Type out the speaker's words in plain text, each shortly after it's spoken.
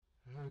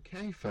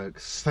Okay,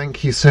 folks,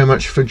 thank you so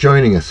much for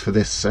joining us for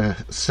this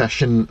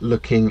session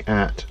looking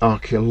at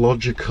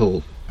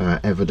archaeological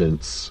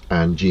evidence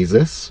and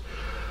Jesus.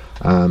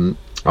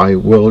 I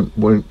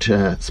won't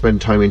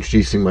spend time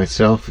introducing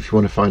myself. If you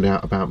want to find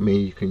out about me,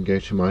 you can go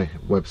to my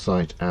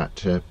website at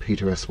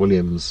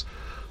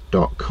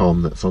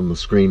peterswilliams.com. That's on the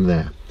screen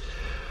there.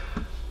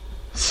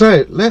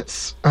 So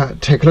let's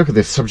take a look at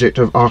this subject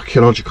of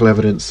archaeological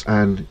evidence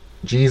and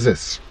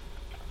Jesus,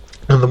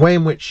 and the way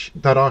in which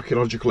that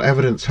archaeological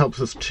evidence helps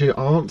us to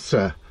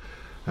answer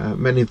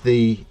many of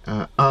the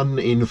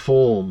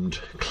uninformed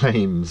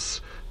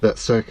claims that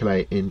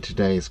circulate in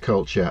today's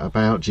culture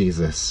about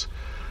Jesus.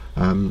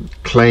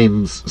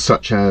 Claims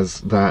such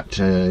as that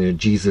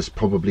Jesus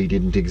probably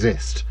didn't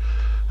exist,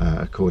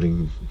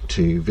 according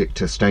to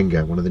Victor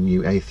Stenger, one of the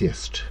new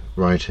atheist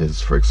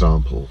writers, for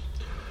example.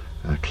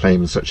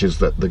 Claims such as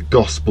that the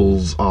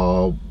Gospels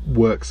are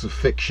works of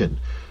fiction,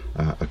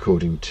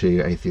 according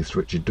to atheist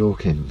Richard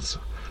Dawkins.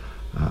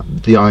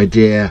 The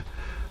idea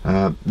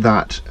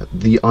that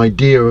the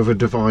idea of a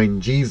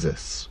divine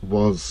Jesus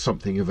was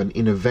something of an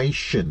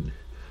innovation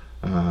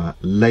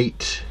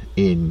late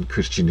in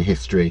Christian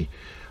history,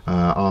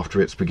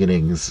 after its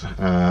beginnings,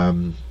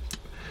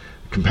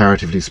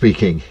 comparatively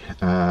speaking,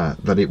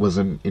 that it was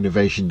an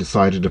innovation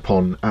decided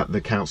upon at the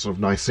Council of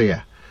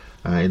Nicaea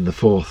in the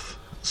 4th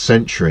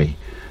century,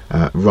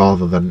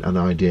 rather than an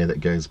idea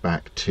that goes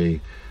back to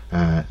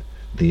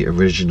the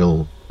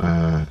original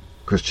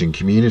Christian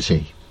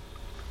community.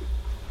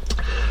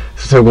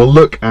 So we'll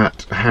look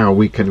at how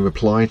we can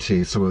reply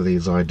to some of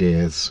these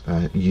ideas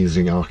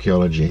using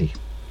archaeology.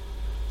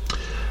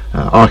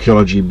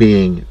 Archaeology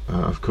being,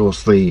 of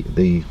course,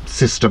 the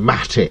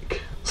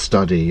systematic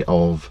study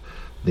of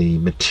the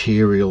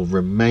material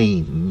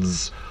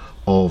remains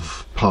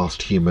of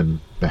past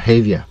human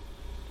behaviour.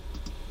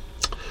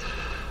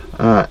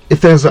 If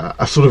there's a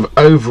sort of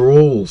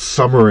overall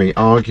summary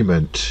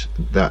argument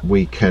that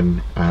we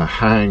can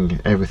hang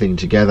everything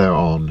together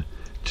on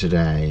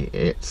today,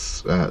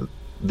 it's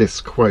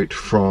this quote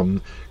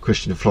from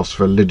Christian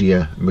philosopher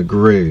Lydia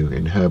McGrew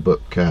in her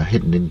book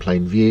Hidden in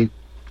Plain View,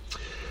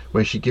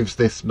 where she gives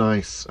this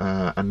nice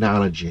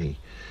analogy,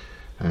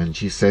 and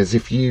she says,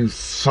 if you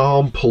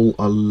sample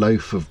a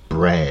loaf of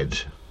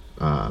bread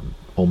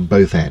on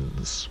both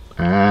ends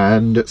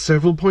and at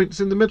several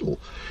points in the middle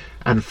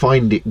and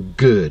find it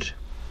good,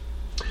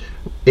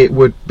 it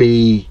would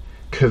be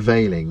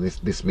curvailing.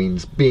 This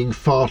means being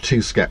far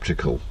too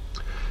sceptical.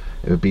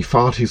 It would be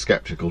far too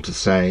sceptical to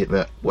say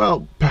that,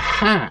 well,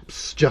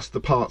 perhaps just the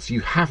parts you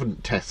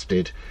haven't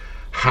tested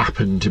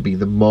happen to be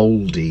the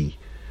mouldy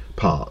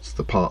parts,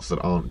 the parts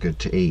that aren't good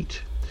to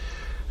eat.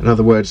 In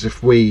other words,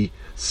 if we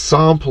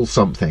sample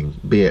something,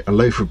 be it a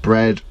loaf of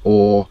bread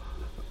or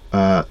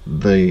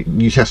the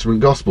New Testament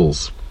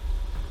Gospels,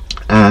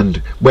 and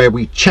where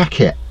we check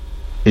it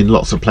in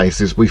lots of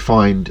places, we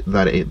find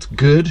that it's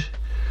good,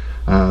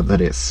 that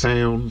it's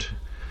sound,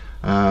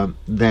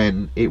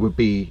 then it would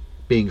be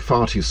being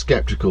far too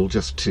sceptical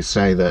just to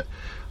say that,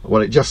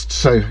 well, it just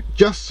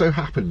so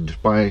happened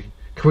by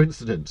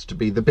coincidence to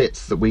be the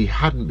bits that we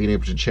hadn't been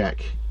able to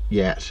check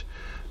yet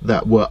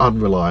that were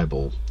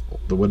unreliable,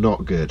 that were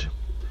not good.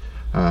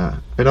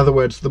 In other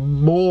words, the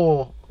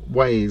more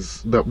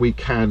ways that we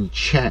can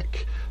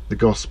check the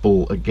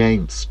gospel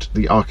against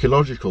the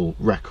archaeological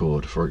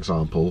record, for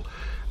example,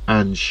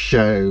 and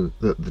show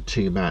that the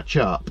two match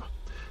up,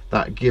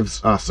 that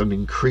gives us an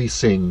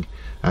increasing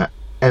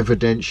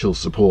evidential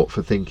support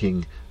for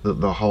thinking that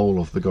the whole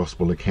of the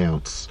gospel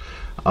accounts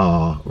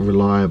are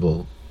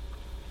reliable.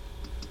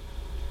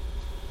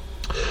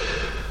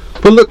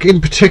 We'll look in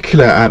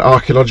particular at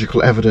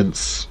archaeological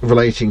evidence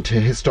relating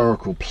to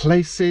historical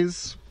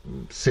places,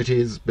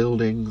 cities,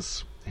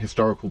 buildings,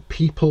 historical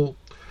people,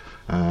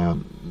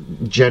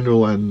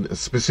 general and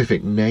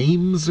specific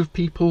names of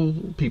people,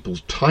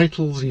 people's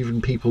titles,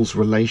 even people's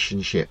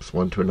relationships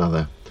one to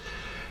another,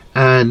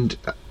 and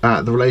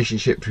the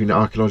relationship between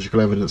archaeological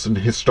evidence and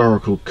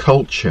historical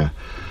culture,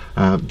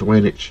 the way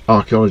in which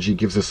archaeology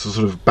gives us a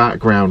sort of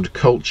background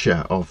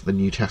culture of the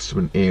New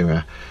Testament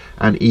era,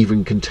 and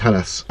even can tell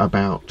us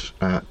about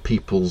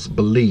people's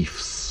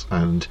beliefs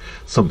and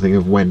something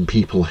of when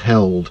people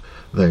held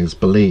those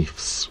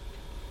beliefs.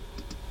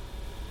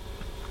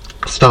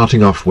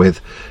 Starting off with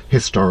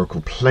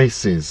historical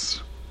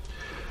places,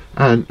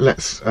 and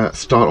let's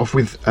start off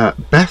with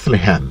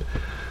Bethlehem,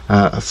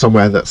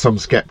 somewhere that some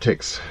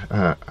skeptics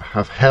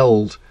have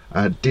held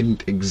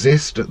didn't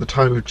exist at the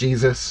time of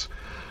Jesus,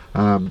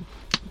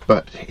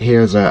 but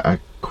here's a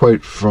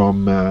quote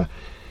from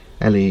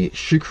Eli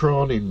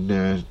Shukron in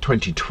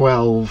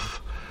 2012,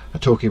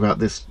 talking about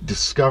this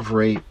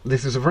discovery.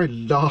 This is a very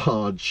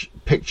large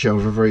picture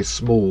of a very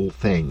small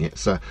thing.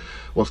 It's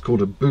what's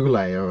called a boule,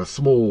 or a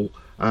small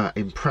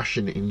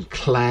impression in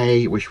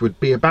clay, which would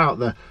be about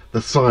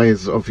the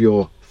size of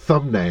your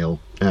thumbnail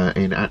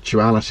in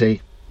actuality.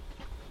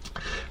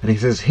 And he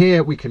says,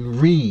 here we can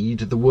read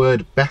the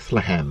word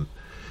Bethlehem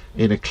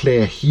in a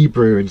clear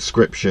Hebrew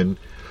inscription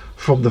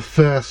from the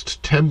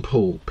first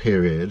temple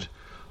period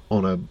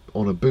on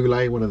a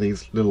boule, one of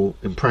these little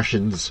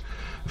impressions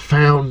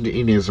found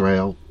in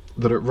Israel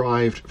that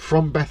arrived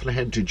from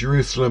Bethlehem to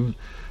Jerusalem,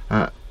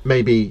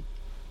 maybe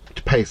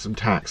to pay some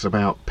tax,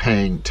 about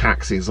paying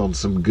taxes on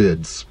some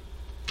goods.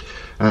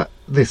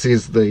 This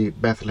is the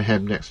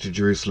Bethlehem next to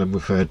Jerusalem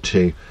referred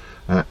to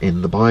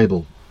in the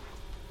Bible.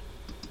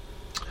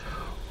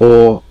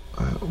 Or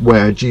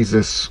where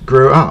Jesus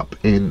grew up,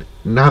 in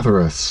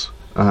Nazareth.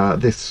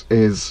 This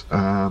is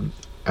a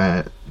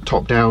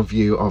top-down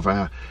view of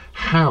a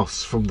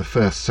house from the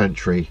 1st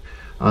century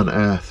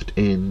unearthed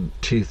in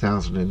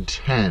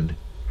 2010.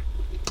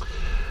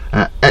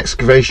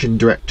 Excavation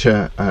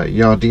director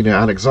Yardina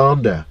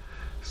Alexander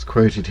is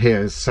quoted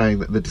here as saying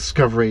that the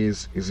discovery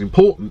is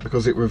important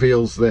because it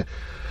reveals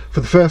for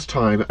the first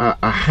time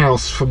a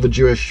house from the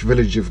Jewish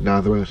village of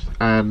Nazareth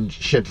and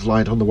sheds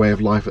light on the way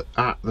of life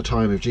at the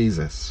time of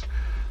Jesus.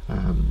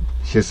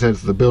 She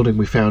says the building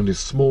we found is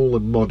small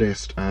and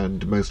modest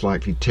and most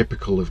likely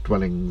typical of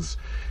dwellings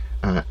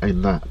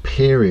in that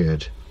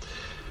period.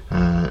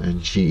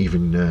 And she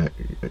even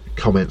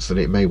comments that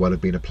it may well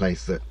have been a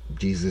place that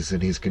Jesus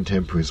and his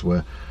contemporaries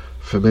were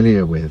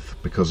familiar with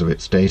because of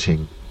its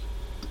dating.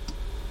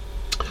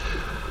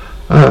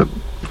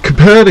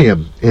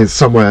 Capernaum is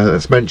somewhere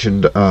that's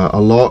mentioned a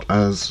lot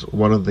as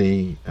one of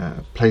the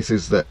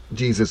places that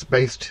Jesus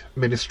based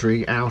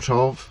ministry out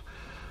of.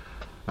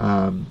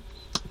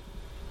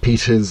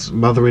 Peter's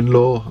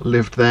mother-in-law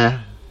lived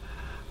there.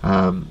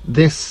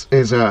 This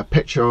is a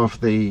picture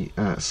of the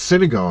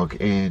synagogue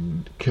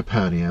in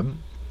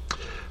Capernaum,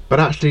 but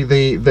actually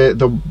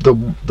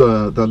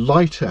the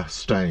lighter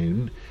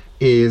stone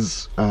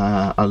is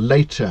a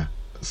later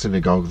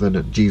synagogue than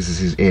at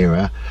Jesus'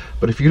 era.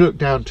 But if you look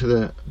down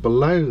to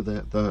below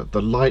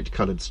the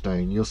light-coloured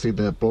stone, you'll see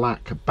the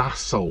black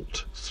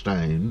basalt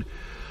stone,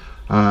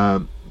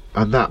 and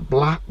that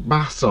black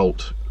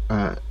basalt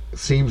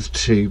seems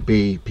to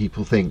be,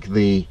 people think,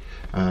 the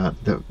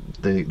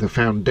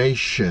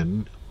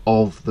foundation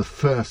of the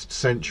 1st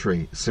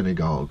century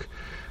synagogue,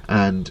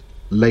 and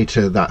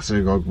later that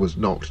synagogue was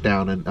knocked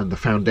down and the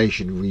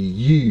foundation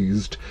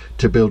reused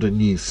to build a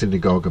new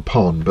synagogue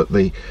upon. But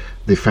the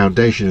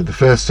foundation of the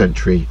 1st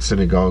century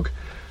synagogue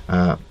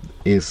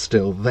is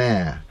still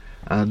there,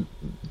 and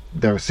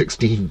there are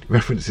 16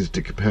 references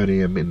to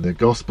Capernaum in the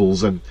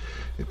Gospels, and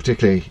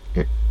particularly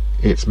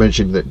it's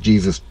mentioned that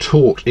Jesus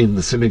taught in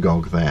the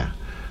synagogue there,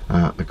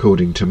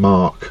 according to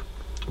Mark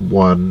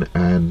 1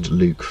 and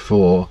Luke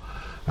 4.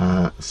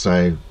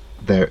 So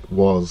there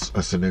was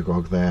a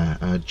synagogue there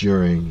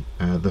during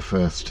the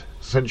 1st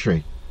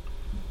century.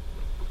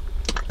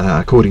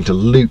 According to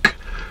Luke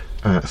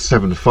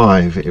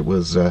 7:5, it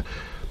was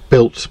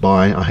built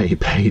by, i.e.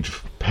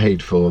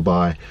 paid for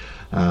by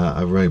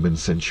a Roman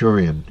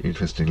centurion,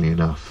 interestingly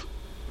enough.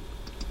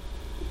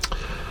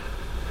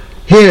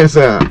 Here's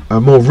a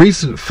more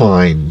recent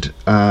find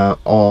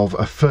of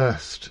a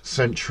 1st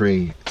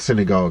century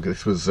synagogue.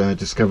 This was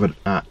discovered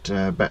at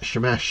Bet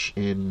Shemesh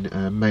in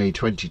May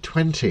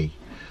 2020.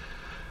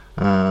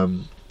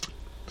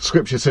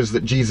 Scripture says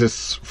that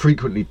Jesus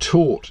frequently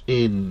taught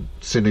in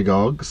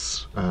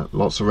synagogues,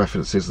 lots of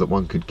references that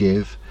one could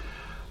give.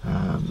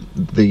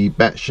 The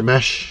Bet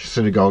Shemesh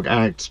synagogue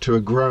adds to a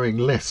growing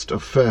list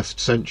of 1st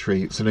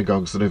century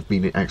synagogues that have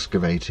been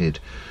excavated,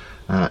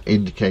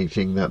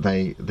 indicating that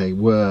they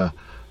were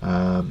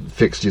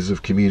fixtures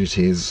of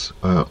communities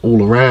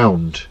all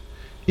around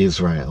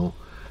Israel,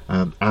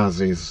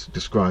 as is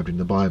described in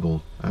the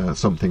Bible,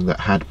 something that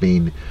had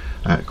been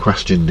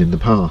questioned in the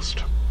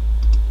past.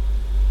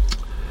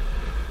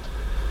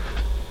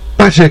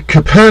 Back to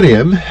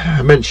Capernaum,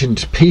 I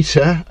mentioned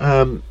Peter.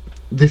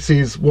 This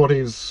is what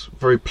is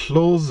very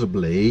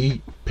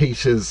plausibly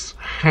Peter's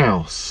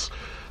house,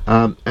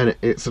 and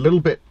it's a little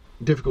bit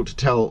difficult to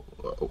tell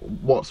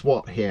what's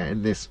what here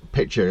in this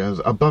picture.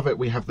 As above it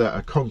we have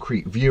a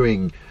concrete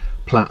viewing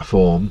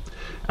platform,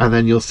 and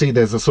then you'll see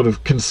there's a sort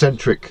of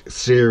concentric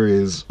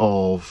series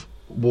of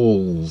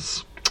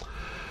walls.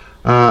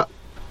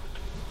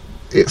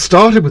 It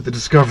started with the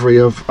discovery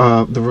of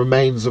the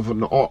remains of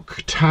an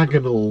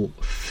octagonal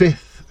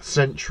 5th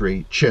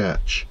century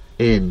church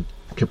in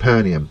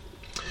Capernaum.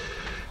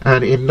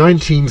 And in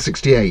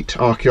 1968,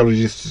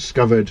 archaeologists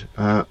discovered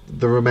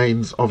the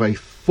remains of a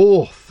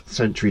 4th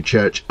century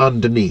church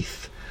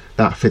underneath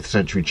that 5th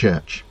century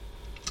church.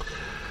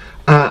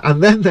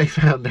 And then they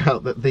found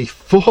out that the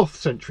 4th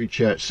century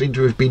church seemed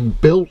to have been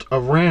built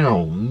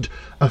around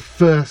a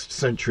 1st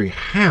century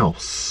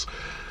house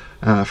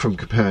from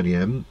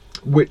Capernaum,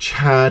 which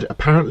had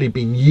apparently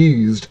been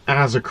used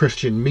as a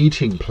Christian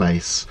meeting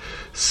place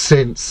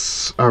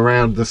since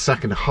around the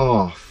second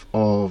half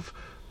of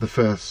the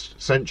 1st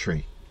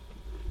century.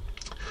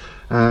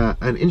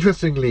 And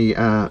interestingly,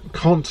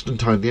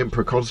 Constantine, the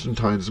Emperor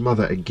Constantine's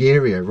mother,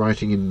 Egeria,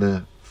 writing in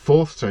the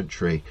 4th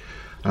century,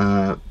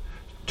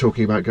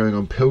 talking about going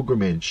on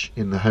pilgrimage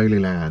in the Holy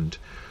Land,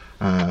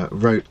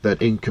 wrote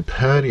that in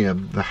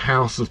Capernaum, the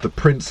house of the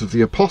Prince of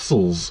the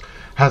Apostles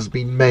has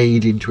been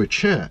made into a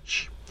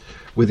church,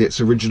 with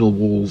its original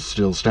walls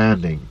still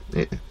standing.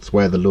 It's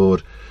where the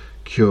Lord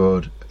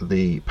cured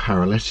the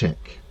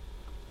paralytic.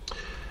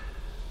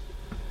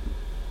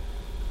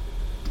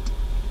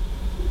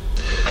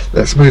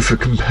 Let's move from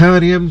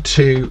Capernaum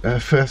to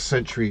 1st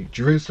century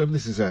Jerusalem.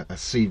 This is a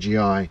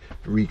CGI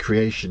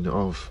recreation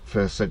of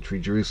 1st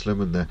century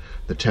Jerusalem and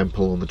the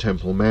temple on the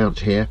Temple Mount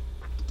here.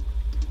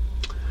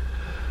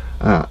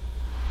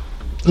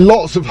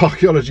 Lots of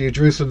archaeology of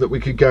Jerusalem that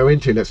we could go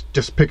into. Let's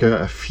just pick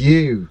a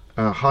few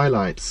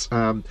highlights.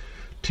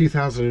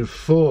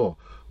 2004,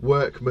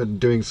 workmen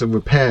doing some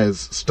repairs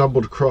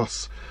stumbled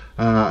across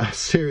a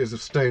series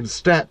of stone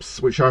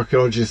steps which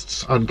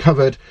archaeologists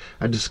uncovered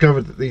and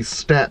discovered that these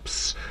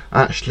steps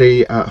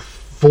actually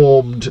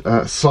formed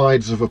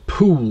sides of a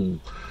pool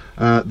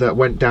that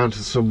went down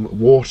to some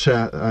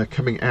water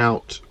coming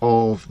out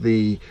of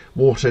the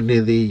water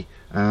near the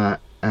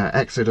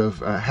exit of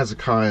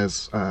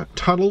Hezekiah's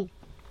tunnel.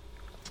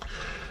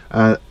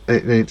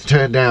 It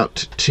turned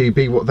out to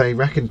be what they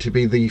reckoned to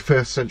be the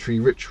 1st century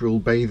ritual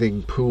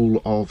bathing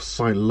pool of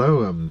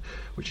Siloam,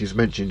 which is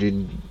mentioned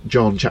in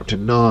John chapter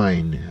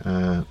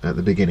 9 at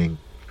the beginning.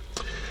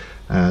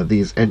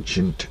 These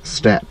ancient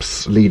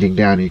steps leading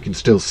down, you can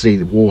still see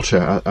the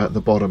water at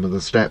the bottom of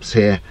the steps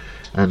here,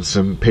 and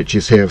some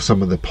pictures here of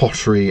some of the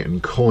pottery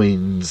and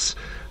coins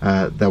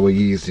that were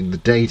used in the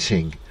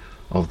dating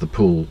of the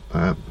pool.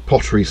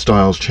 Pottery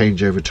styles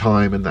change over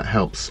time, and that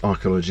helps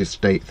archaeologists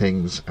date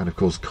things, and of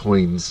course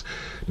coins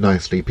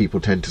nicely. People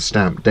tend to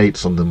stamp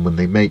dates on them when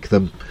they make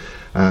them,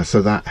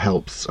 so that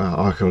helps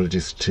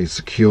archaeologists to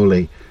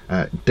securely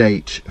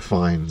date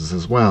finds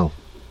as well.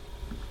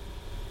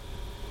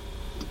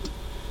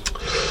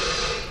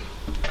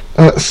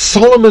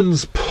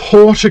 Solomon's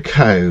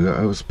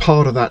portico was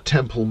part of that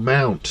Temple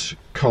Mount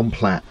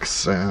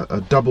complex,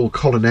 a double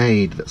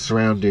colonnade that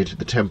surrounded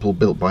the temple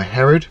built by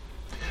Herod.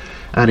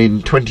 And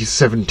in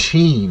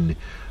 2017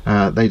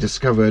 they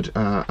discovered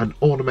an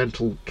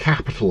ornamental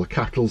capital. A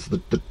capital's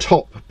the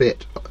top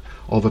bit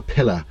of a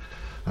pillar.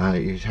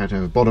 You had to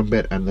have a bottom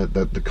bit and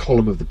the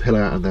column of the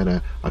pillar, and then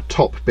a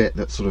top bit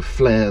that sort of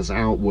flares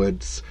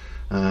outwards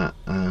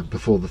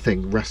before the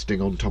thing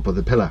resting on top of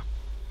the pillar.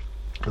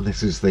 And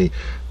this is the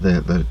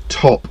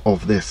top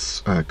of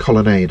this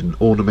colonnade, an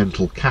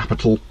ornamental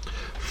capital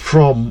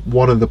from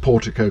one of the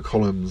portico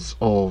columns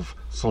of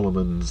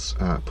Solomon's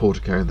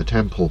portico in the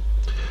temple.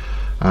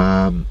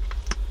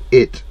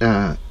 It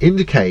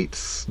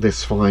indicates,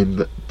 this find,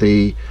 that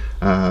the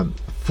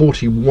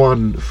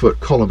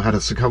 41-foot column had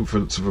a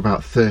circumference of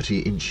about 30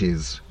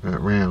 inches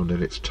round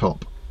at its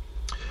top.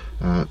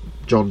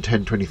 John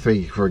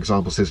 10:23, for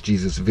example, says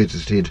Jesus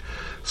visited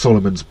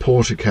Solomon's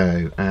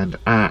portico, and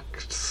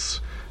Acts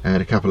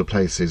and a couple of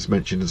places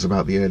mentions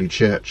about the early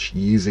church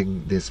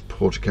using this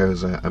portico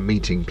as a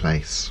meeting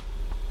place.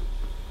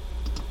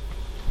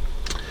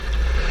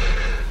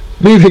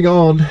 Moving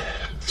on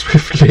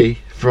swiftly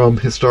from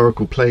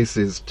historical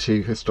places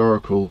to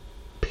historical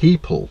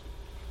people,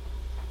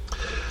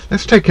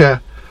 let's take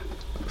a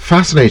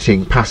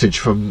fascinating passage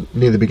from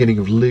near the beginning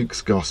of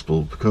Luke's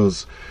Gospel,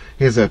 because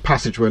here's a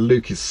passage where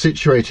Luke is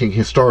situating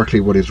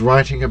historically what he's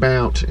writing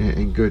about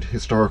in good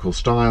historical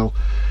style.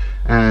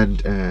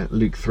 And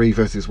Luke 3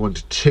 verses 1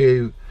 to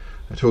 2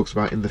 talks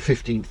about in the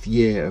 15th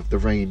year of the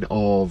reign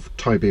of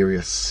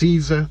Tiberius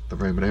Caesar, the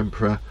Roman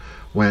emperor,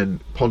 when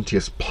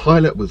Pontius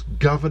Pilate was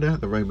governor,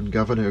 the Roman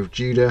governor of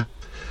Judea,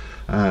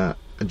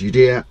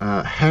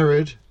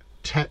 Herod,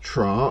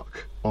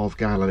 tetrarch of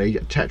Galilee.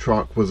 A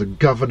tetrarch was a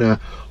governor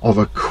of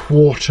a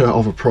quarter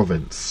of a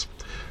province.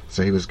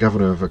 So he was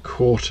governor of a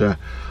quarter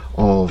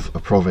of a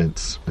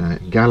province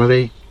in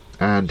Galilee.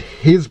 And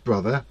his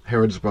brother,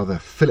 Herod's brother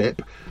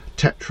Philip,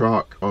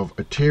 tetrarch of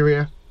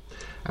Iturea,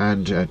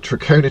 and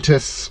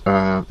Trachonitis,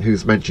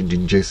 who's mentioned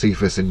in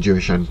Josephus in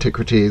Jewish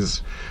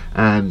Antiquities,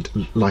 and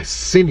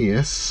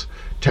Licinius,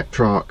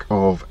 tetrarch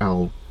of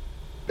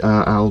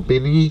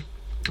Albini.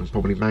 I'm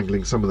probably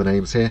mangling some of the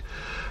names here.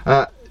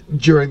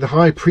 During the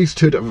high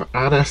priesthood of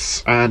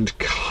Annas and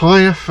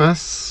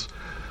Caiaphas,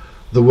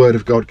 the word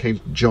of God came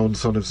to John,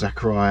 son of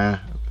Zechariah,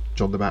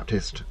 John the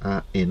Baptist,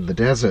 in the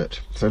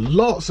desert. So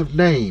lots of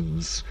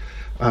names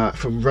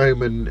from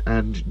Roman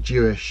and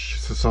Jewish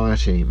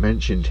society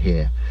mentioned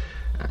here.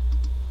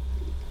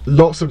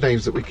 Lots of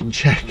names that we can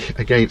check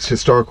against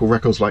historical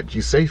records like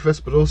Josephus,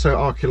 but also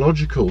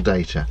archaeological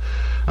data.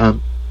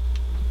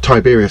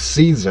 Tiberius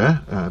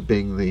Caesar,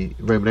 being the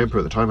Roman emperor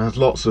at the time, has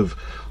lots of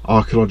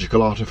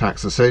archaeological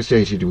artifacts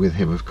associated with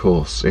him, of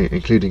course,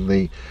 including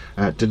the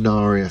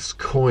denarius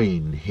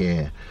coin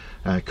here,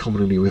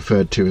 commonly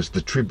referred to as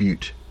the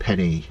tribute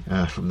penny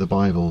from the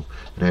Bible,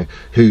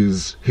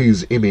 whose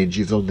image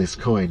is on this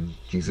coin.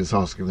 Jesus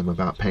asking them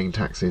about paying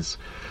taxes.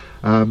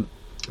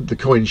 The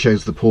coin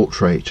shows the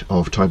portrait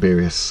of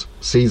Tiberius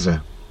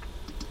Caesar.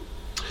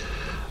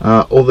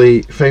 Or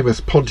the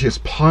famous Pontius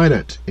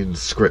Pilate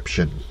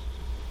inscription,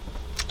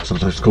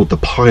 sometimes called the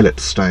Pilate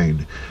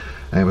stone.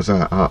 It was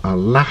a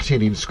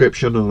Latin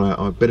inscription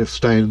on a bit of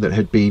stone that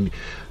had been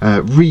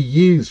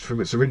reused from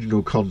its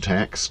original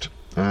context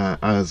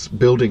as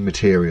building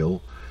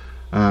material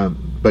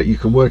But you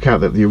can work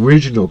out that the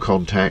original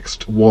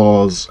context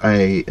was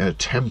a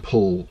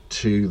temple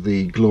to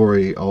the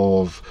glory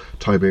of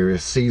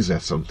Tiberius Caesar,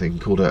 something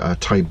called a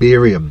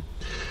Tiberium.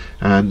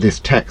 And this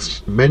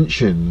text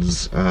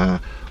mentions,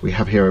 we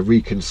have here a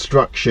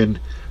reconstruction.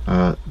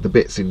 The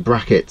bits in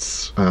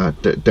brackets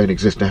don't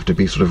exist and have to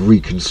be sort of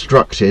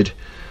reconstructed.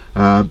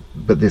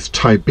 But this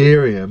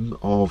Tiberium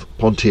of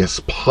Pontius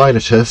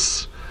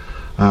Pilatus,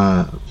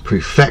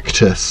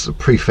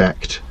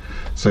 prefect.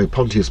 So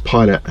Pontius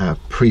Pilate,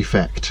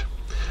 prefect.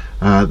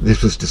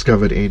 This was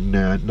discovered in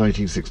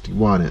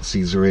 1961 at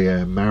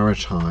Caesarea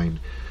Maritime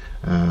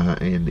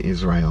in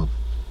Israel.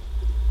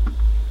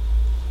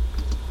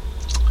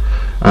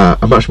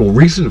 A much more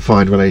recent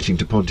find relating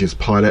to Pontius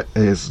Pilate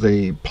is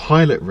the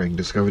Pilate ring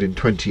discovered in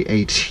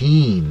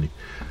 2018,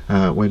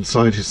 when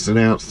scientists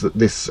announced that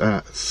this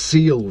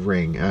seal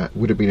ring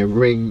would have been a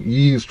ring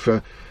used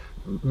for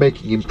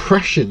making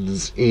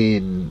impressions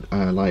in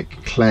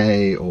like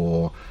clay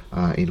or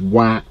in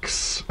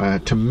wax,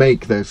 to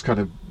make those kind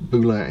of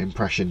bulla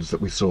impressions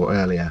that we saw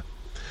earlier.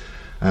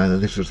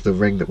 This was the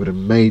ring that would have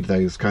made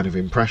those kind of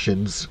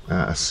impressions,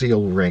 a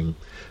seal ring,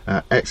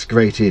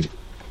 excavated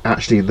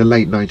actually in the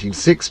late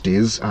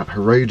 1960s at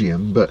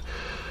Herodium, but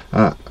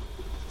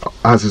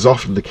as is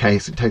often the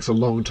case, it takes a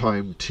long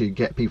time to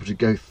get people to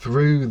go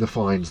through the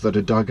finds that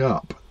are dug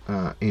up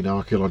in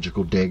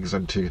archaeological digs,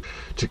 and to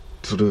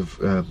sort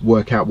of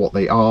work out what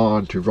they are,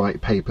 and to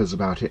write papers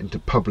about it, and to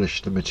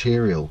publish the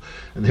material.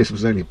 And this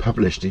was only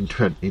published in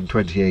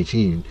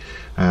 2018,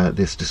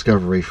 this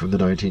discovery from the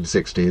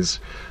 1960s,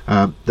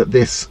 that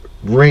this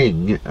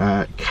ring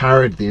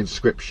carried the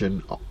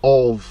inscription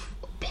of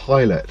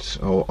Pilate,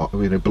 or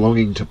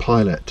belonging to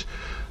Pilate,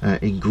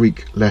 in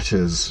Greek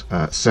letters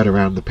set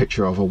around the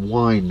picture of a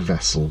wine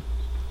vessel.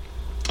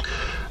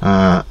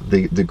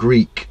 The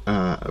Greek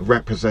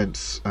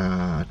represents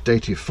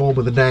dative form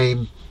of the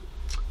name,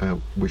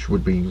 which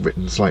would be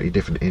written slightly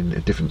different in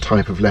a different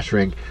type of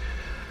lettering.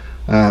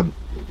 The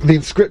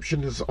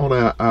inscription is on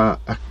a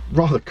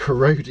rather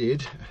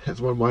corroded,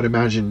 as one might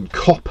imagine,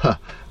 copper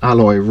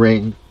alloy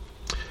ring,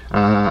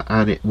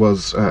 and it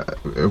was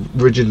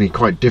originally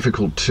quite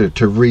difficult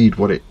to read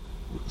what it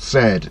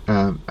said,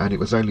 and it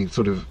was only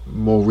sort of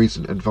more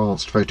recent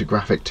advanced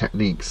photographic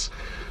techniques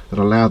that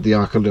allowed the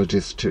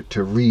archaeologists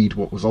to read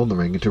what was on the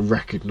ring and to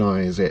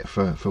recognise it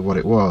for what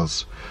it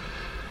was.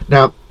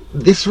 Now,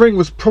 this ring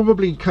was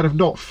probably kind of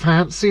not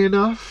fancy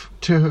enough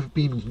to have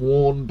been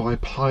worn by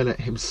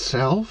Pilate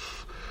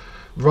himself.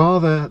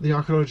 Rather, the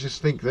archaeologists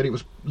think that it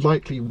was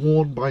likely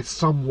worn by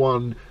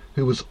someone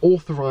who was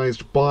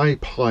authorised by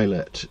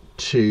Pilate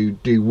to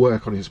do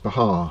work on his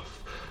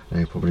behalf,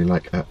 probably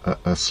like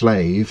a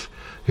slave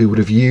who would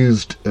have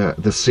used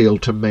the seal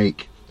to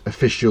make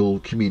official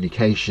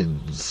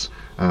communications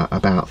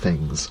about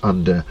things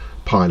under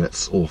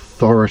Pilate's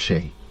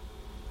authority.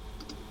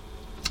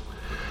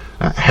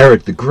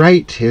 Herod the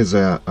Great, here's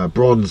a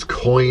bronze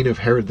coin of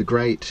Herod the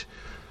Great.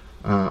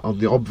 On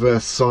the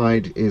obverse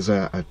side is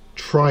a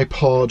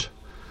tripod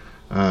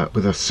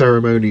with a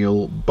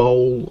ceremonial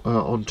bowl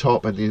on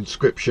top, and the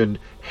inscription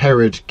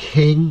Herod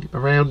King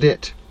around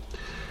it,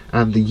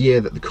 and the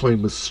year that the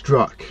coin was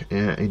struck,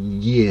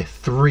 in year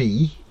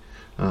 3,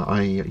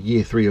 i.e.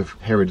 year 3 of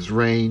Herod's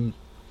reign.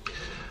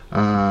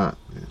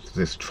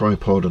 This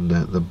tripod and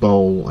the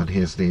bowl, and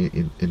here's the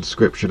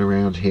inscription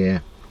around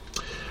here.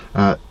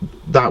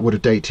 That would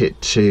have dated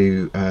it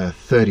to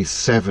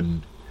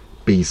 37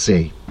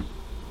 BC.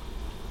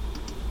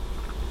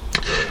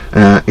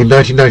 In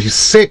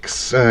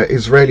 1996,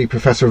 Israeli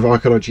professor of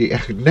archaeology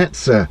Ehud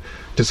Netzer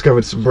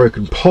discovered some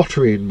broken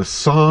pottery in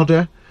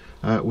Masada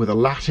with a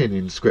Latin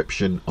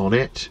inscription on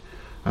it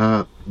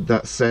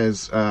that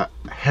says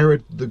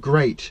Herod the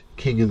Great,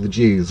 King of the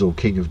Jews, or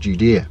King of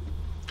Judea.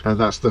 And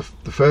that's the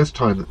first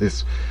time that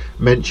this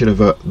mention of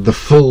the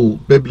full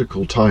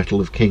biblical title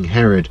of King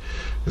Herod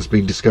has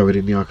been discovered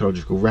in the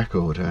archaeological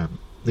record.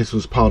 This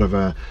was part of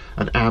an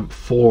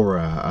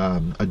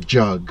amphora, a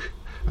jug,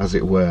 as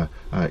it were,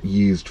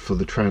 used for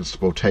the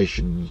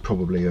transportation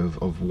probably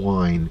of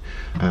wine,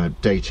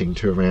 dating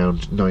to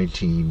around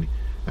 19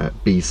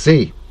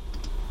 BC.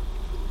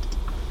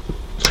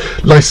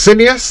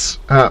 Licinius.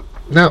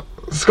 Now,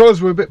 scholars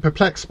were a bit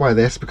perplexed by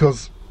this,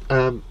 because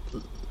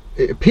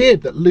it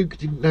appeared that Luke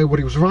didn't know what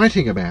he was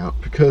writing about,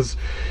 because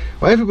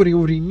everybody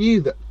already knew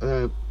that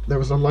there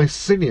was a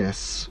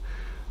Licinius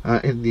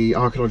in the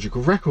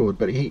archaeological record,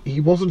 but he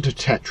wasn't a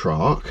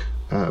tetrarch,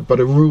 but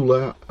a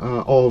ruler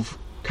of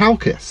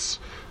Chalcis,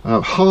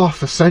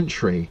 half a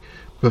century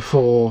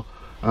before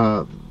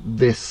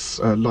this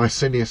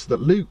Licinius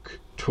that Luke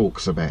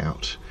talks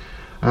about.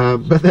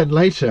 But then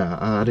later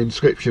an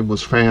inscription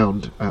was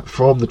found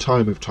from the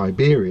time of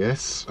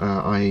Tiberius,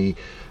 i.e.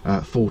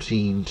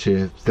 14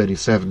 to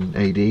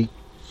 37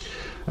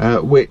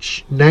 AD,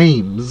 which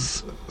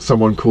names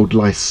someone called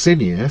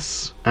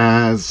Licinius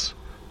as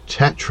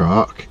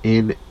tetrarch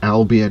in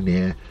Albia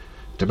near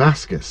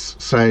Damascus.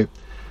 So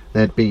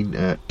there'd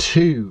been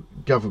two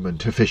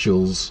government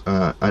officials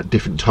at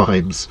different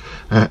times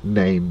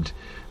named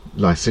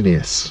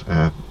Licinius.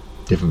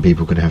 different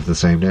people can have the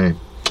same name.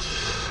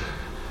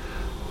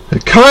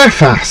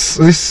 Caiaphas,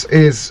 this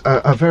is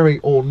a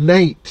very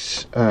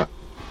ornate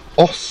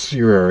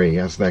ossuary,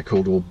 as they're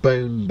called, or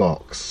bone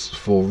box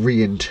for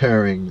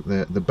reinterring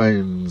the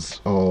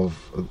bones of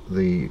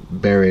the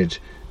buried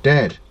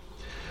dead.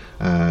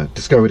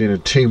 Discovered in a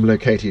tomb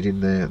located in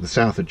the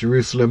south of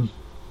Jerusalem,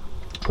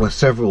 were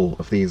several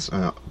of these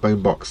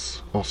bone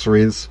box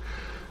ossuaries,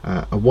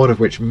 one of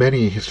which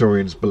many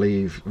historians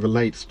believe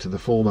relates to the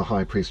former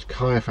high priest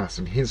Caiaphas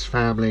and his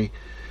family.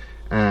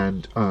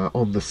 And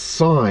on the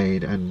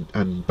side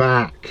and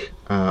back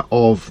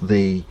of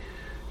the,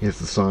 here's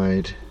the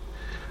side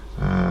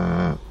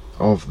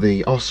of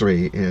the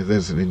ossuary,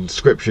 there's an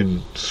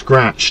inscription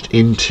scratched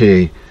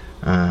into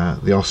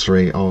the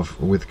ossuary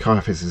with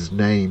Caiaphas's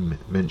name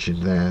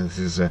mentioned there. This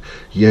is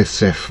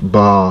Yosef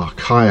bar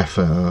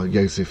Caiapha,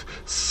 Yosef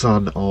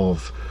son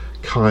of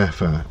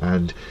Caiapha,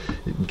 and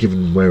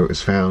given where it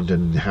was found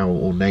and how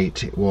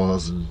ornate it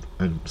was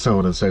and so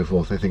on and so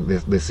forth, I think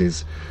this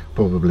is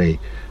probably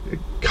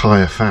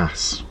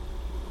Caiaphas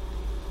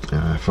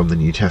from the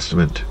New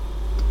Testament.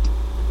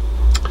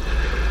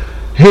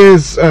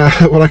 Here's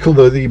what I call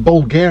the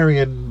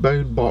Bulgarian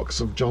bone box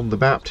of John the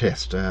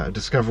Baptist, a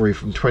discovery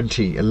from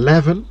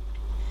 2011.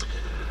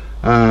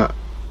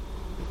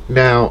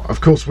 Now,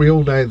 of course, we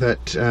all know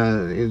that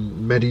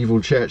in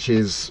medieval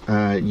churches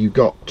you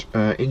got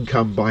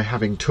income by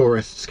having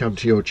tourists come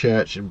to your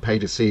church and pay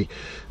to see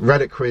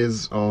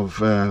reliquaries of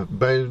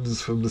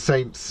bones from the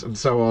saints and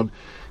so on.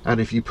 And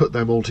if you put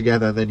them all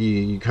together, then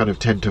you kind of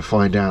tend to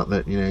find out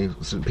that, you know,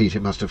 St. Peter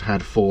must have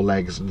had 4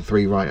 legs and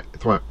 3 right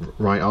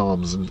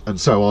arms and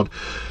so on.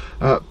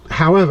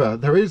 However,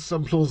 there is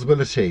some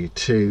plausibility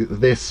to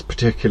this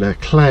particular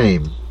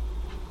claim.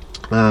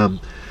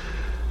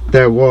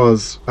 There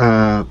was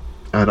an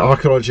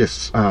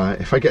archaeologist,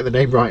 if I get the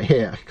name right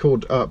here,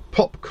 called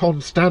Pop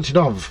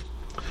Konstantinov,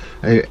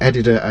 who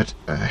headed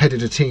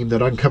a team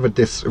that uncovered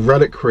this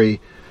reliquary,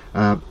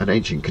 an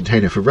ancient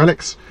container for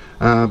relics,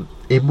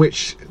 in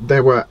which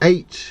there were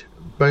 8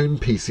 bone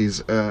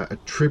pieces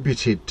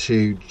attributed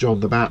to John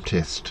the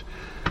Baptist.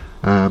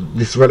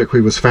 This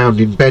reliquary was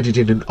found embedded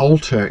in an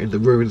altar in the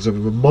ruins of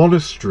a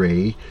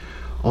monastery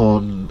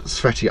on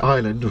Sveti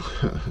Island,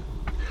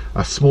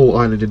 a small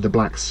island in the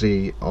Black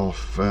Sea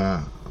off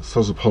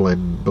Sozopol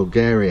in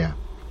Bulgaria.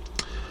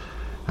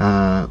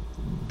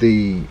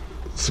 The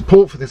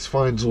support for this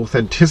find's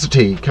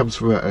authenticity comes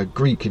from a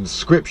Greek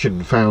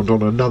inscription found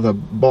on another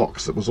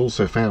box that was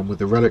also found with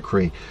the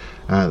reliquary,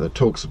 that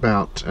talks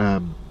about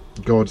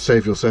God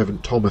save your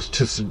servant Thomas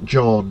to St.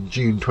 John,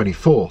 June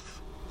 24th.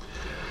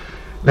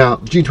 Now,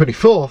 June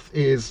 24th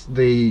is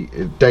the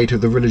date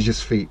of the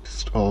religious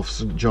feast of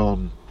St.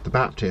 John the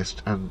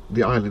Baptist, and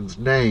the island's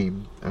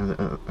name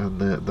and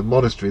the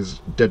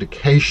monastery's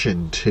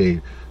dedication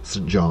to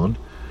St. John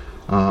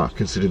are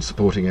considered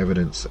supporting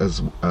evidence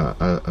as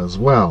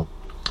well.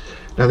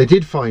 Now, they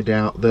did find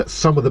out that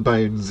some of the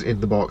bones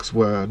in the box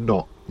were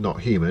not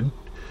human,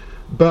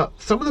 but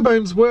some of the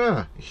bones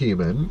were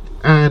human,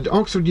 and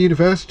Oxford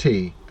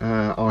University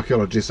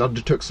archaeologists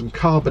undertook some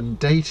carbon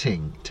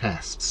dating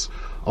tests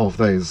of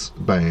those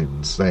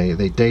bones.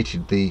 They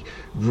dated the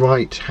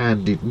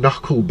right-handed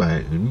knuckle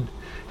bone,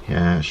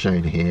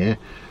 shown here,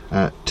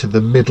 to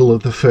the middle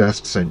of the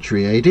 1st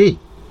century AD,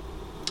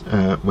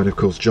 when of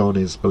course John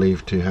is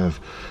believed to have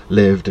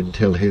lived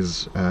until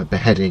his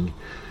beheading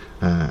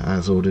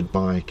as ordered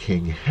by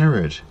King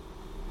Herod.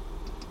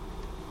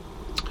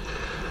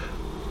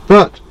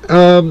 But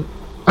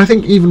I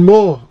think even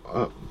more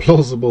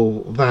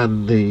plausible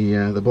than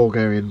the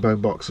Bulgarian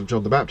bone box of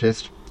John the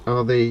Baptist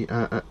are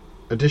the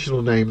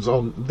additional names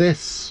on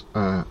this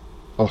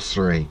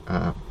ossuary.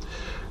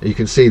 You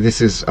can see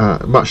this is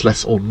much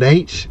less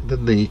ornate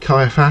than the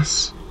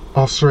Caiaphas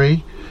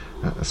ossuary,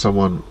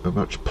 someone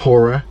much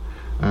poorer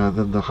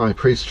than the high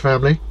priest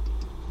family.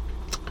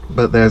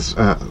 But there's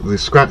the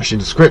scratched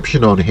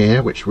inscription on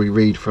here, which we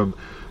read from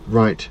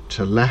right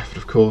to left,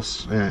 of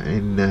course,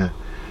 in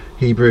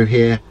Hebrew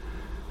here,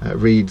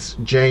 reads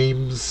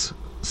James,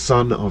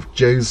 son of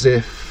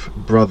Joseph,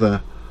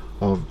 brother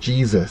of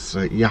Jesus,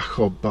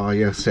 Yaakov bar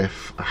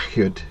Yosef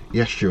Achud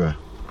Yeshua.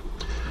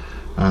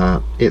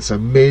 It's a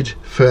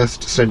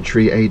mid-1st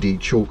century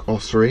AD chalk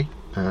ossuary,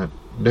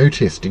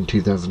 noticed in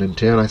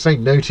 2002, and I say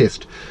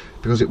noticed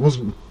because it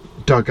wasn't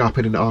dug up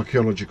in an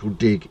archaeological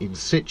dig in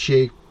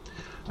situ,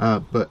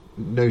 but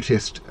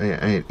noticed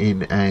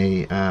in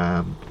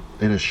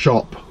a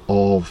shop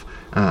of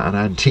an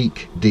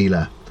antique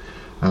dealer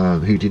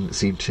who didn't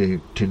seem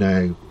to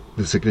know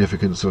the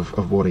significance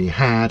of what he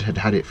had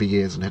it for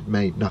years and had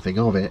made nothing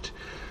of it.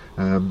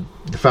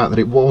 The fact that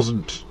it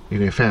wasn't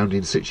found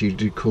in situ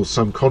did cause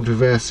some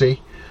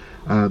controversy,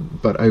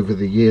 but over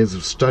the years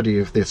of study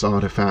of this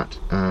artifact,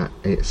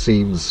 it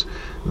seems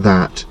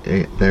that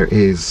it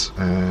is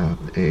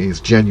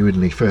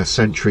genuinely 1st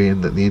century,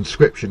 and that the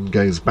inscription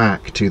goes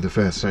back to the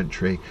 1st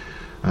century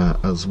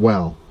as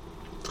well.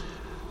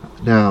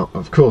 Now,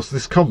 of course,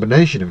 this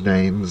combination of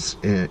names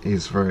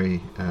is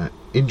very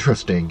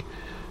interesting,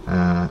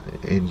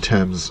 in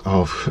terms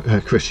of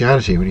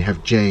Christianity, when you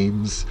have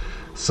James,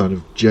 son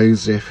of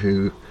Joseph,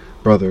 who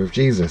brother of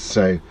Jesus.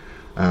 So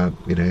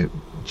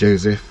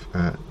Joseph,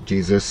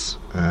 Jesus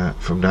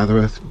from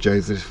Nazareth,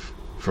 Joseph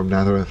from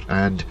Nazareth,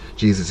 and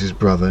Jesus'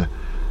 brother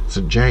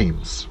St.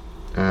 James.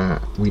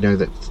 We know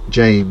that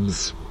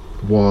James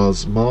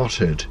was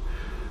martyred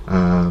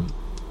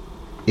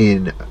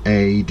in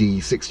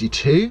AD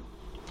 62,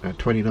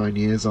 29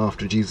 years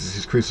after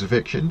Jesus'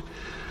 crucifixion.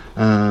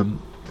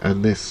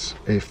 And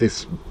if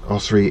this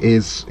ossuary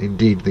is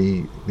indeed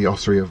the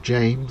ossuary of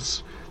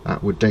James,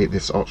 that would date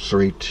this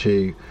ossuary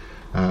to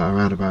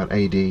around about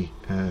AD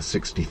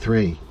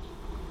 63.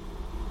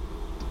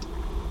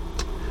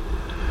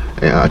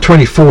 A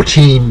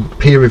 2014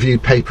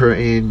 peer-reviewed paper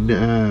in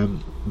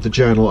the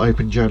journal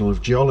Open Journal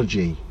of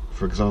Geology,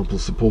 for example,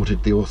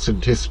 supported the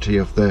authenticity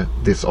of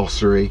this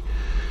ossuary,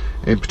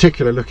 in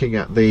particular looking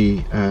at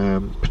the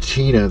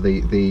patina,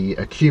 the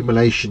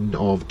accumulation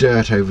of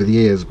dirt over the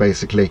years,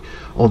 basically,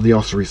 on the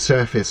ossuary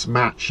surface,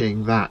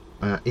 matching that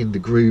in the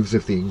grooves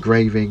of the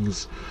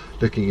engravings,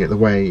 looking at the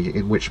way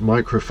in which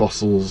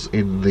microfossils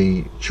in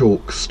the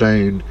chalk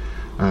stone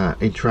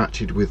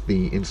interacted with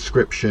the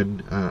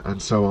inscription and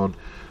so on,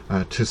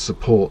 to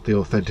support the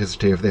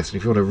authenticity of this. And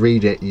if you want to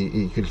read it,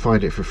 you can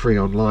find it for free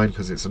online,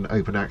 because it's an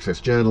open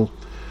access journal.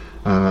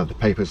 The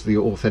paper's The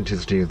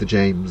Authenticity of the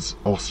James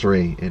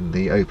Ossuary in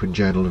the Open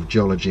Journal of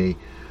Geology,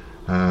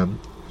 from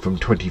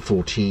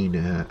 2014,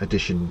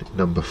 edition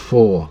number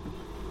 4.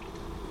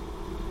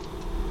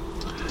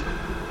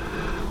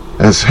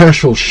 As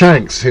Herschel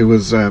Shanks, who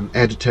was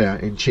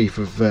editor-in-chief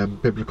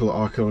of Biblical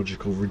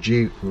Archaeological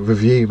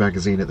Review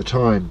magazine at the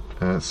time,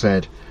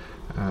 said,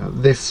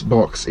 this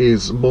box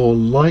is more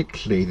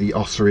likely the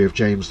ossuary of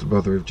James, the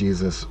brother of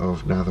Jesus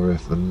of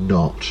Nazareth, than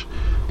not.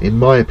 In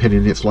my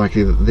opinion, it's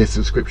likely that this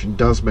inscription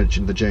does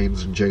mention the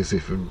James and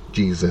Joseph and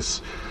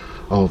Jesus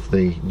of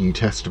the New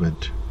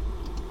Testament.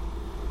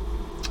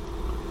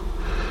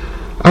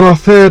 And our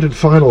third and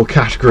final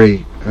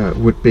category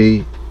would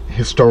be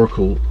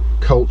historical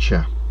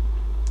culture.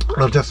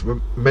 I'll just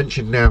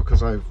mention now,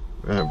 because I've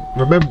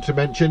remembered to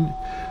mention,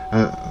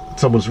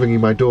 someone's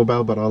ringing my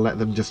doorbell, but I'll let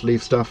them just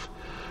leave stuff.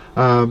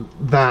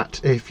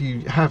 That if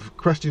you have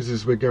questions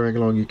as we're going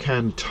along, you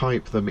can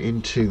type them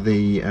into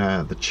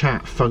the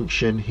chat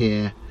function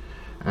here,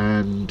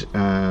 and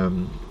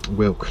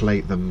we'll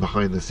collate them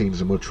behind the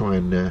scenes, and we'll try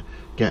and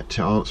get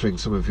to answering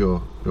some of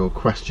your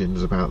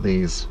questions about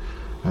these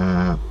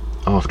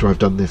after I've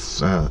done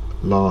this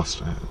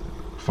last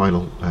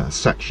final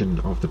section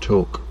of the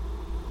talk.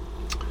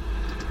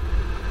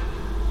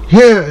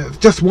 Here,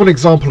 just one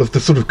example of the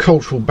sort of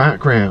cultural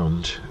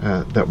background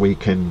that we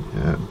can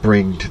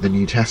bring to the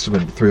New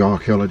Testament through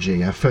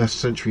archaeology. A first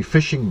century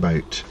fishing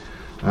boat.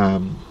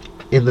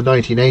 In the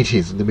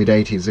 1980s, in the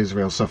mid-80s,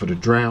 Israel suffered a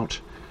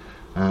drought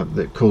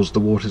that caused the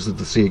waters of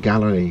the Sea of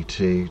Galilee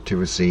to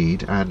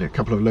recede, and a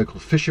couple of local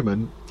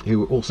fishermen,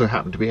 who also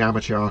happened to be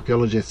amateur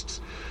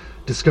archaeologists,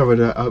 discovered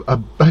a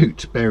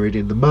boat buried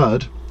in the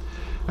mud,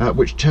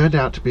 which turned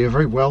out to be a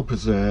very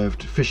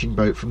well-preserved fishing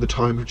boat from the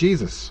time of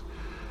Jesus.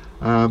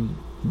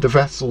 The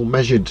vessel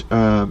measured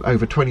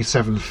over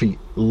 27 feet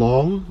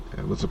long.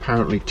 It was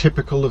apparently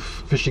typical of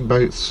fishing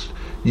boats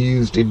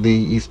used in the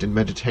eastern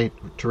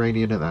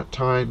Mediterranean at that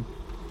time.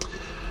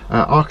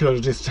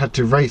 Archaeologists had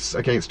to race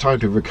against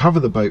time to recover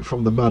the boat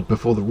from the mud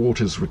before the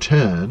waters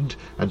returned,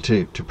 and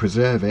to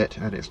preserve it,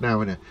 and it's now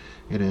in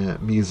a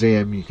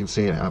museum. You can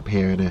see it up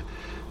here in a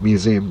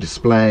museum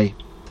display.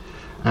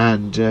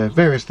 And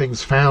various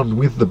things found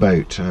with the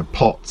boat,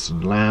 pots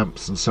and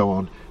lamps and so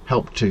on,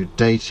 helped to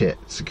date it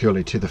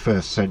securely to the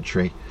 1st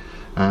century,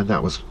 and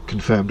that was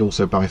confirmed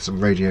also by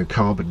some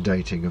radiocarbon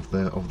dating of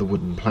the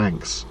wooden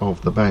planks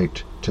of the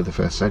boat to the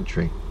 1st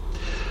century.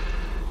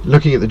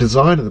 Looking at the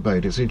design of the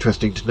boat, it's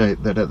interesting to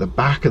note that at the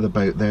back of the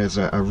boat there's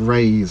a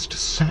raised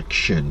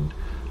section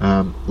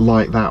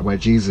like that where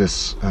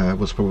Jesus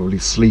was probably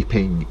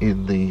sleeping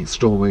in the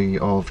story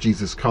of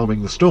Jesus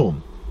calming the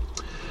storm.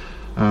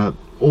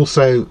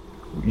 Also,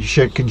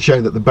 you can show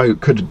that the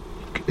boat could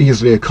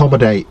easily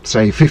accommodate,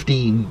 say,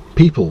 15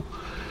 people,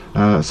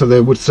 so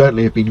there would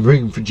certainly have been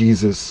room for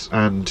Jesus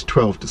and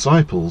 12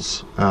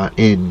 disciples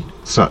in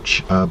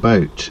such a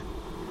boat.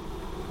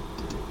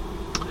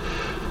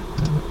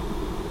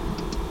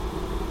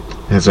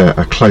 There's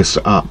a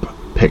closer up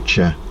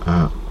picture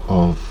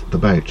of the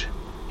boat.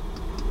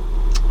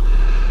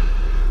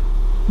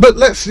 But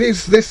let's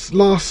use this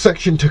last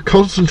section to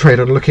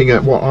concentrate on looking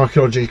at what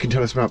archaeology can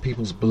tell us about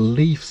people's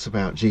beliefs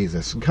about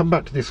Jesus, and come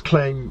back to this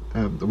claim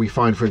that we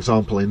find, for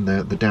example, in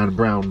the Dan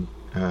Brown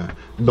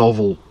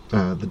novel,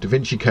 The Da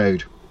Vinci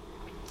Code.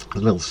 A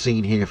little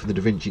scene here for the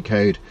Da Vinci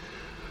Code.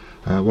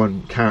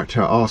 One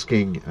character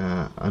asking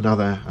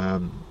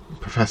another,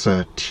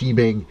 Professor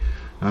Teabing,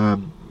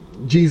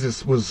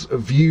 Jesus was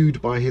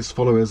viewed by his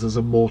followers as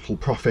a mortal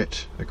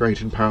prophet, a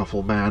great and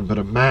powerful man, but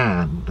a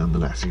man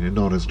nonetheless,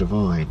 not as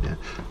divine.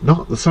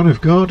 Not the Son of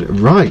God?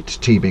 Right,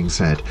 Teabing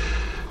said.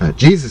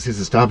 Jesus'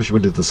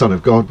 establishment of the Son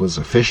of God was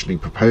officially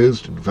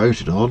proposed and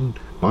voted on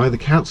by the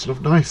Council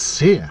of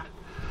Nicaea.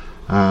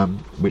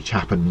 which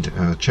happened,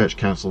 church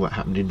council that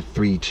happened in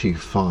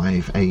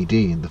 325 AD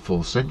in the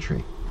 4th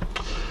century.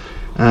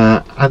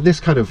 And this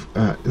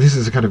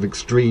is a kind of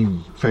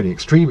fairly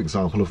extreme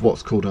example of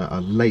what's called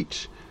a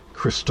late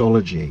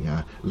Christology,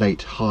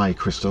 late high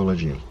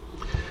Christology.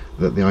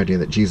 That the idea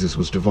that Jesus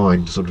was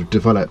divine sort of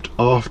developed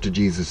after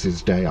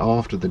Jesus' day,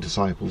 after the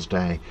disciples'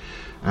 day,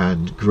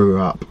 and grew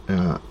up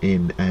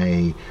in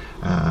a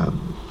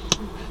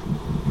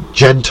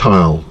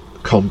Gentile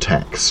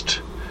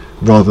context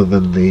rather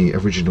than the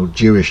original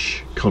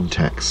Jewish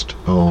context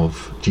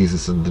of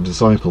Jesus and the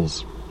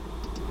disciples.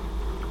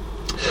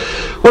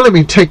 Well, let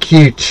me take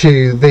you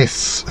to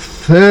this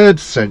 3rd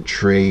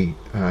century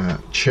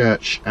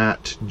church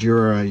at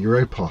Dura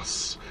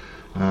Europos.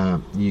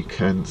 You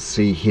can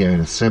see here an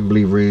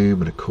assembly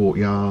room and a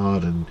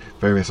courtyard and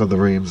various other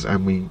rooms,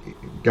 and we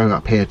go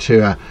up here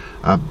to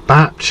a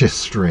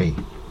baptistry.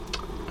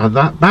 And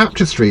that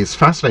baptistry is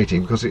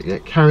fascinating because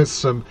it carries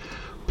some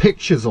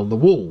pictures on the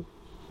wall,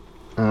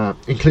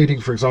 including,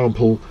 for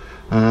example,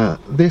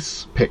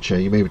 this picture.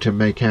 You may be able to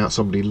make out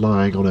somebody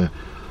lying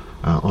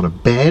on a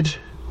bed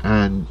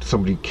and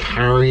somebody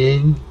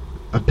carrying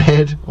a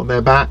bed on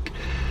their back.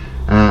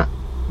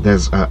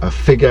 There's a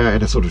figure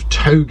in a sort of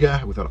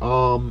toga with an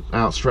arm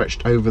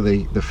outstretched over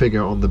the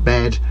figure on the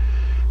bed,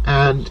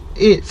 and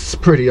it's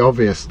pretty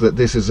obvious that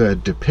this is a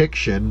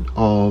depiction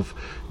of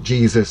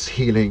Jesus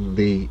healing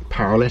the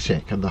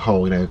paralytic and the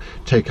whole,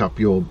 take up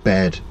your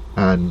bed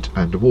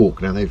and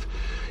walk. Now, they've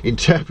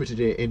interpreted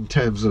it in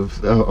terms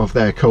of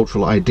their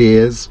cultural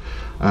ideas.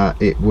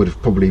 It would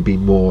have probably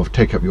been more of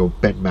take up your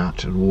bed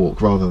mat and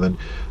walk, rather than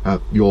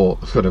your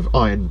sort of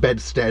iron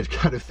bedstead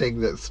kind of thing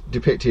that's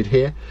depicted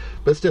here.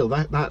 But still,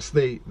 that's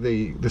the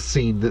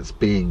scene that's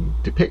being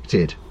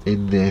depicted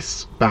in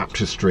this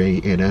baptistry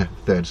in a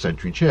 3rd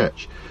century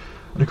church.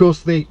 And of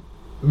course, the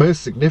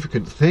most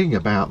significant thing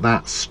about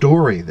that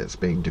story that's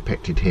being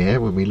depicted here,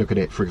 when we look at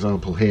it, for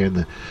example, here in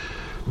the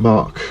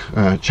Mark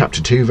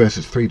chapter 2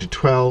 verses 3 to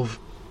 12,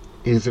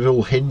 is it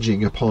all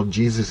hinging upon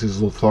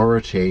Jesus'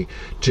 authority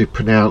to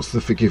pronounce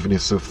the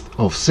forgiveness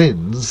of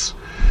sins,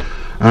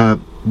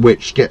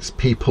 which gets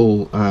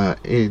people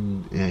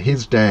in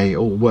his day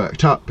all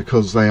worked up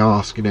because they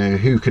ask,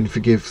 who can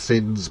forgive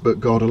sins but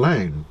God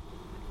alone,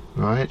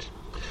 right?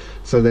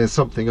 So there's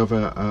something of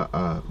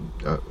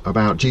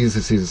about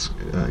Jesus'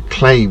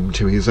 claim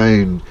to his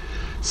own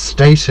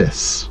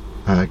status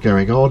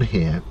going on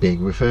here,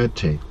 being referred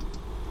to.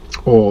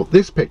 Or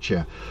this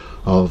picture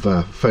of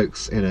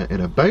folks in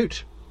a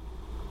boat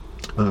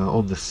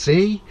on the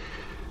sea,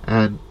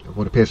 and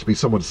what appears to be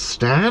someone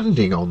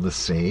standing on the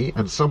sea,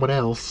 and someone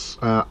else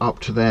up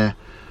to their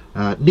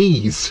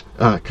knees,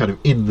 kind of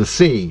in the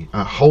sea,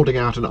 holding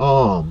out an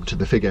arm to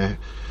the figure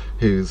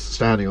who's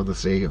standing on the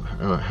sea,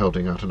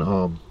 holding out an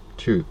arm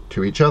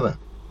to each other.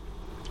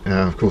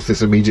 Of course,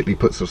 this immediately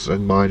puts us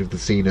in mind of the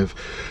scene of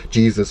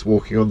Jesus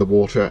walking on the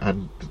water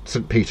and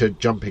St. Peter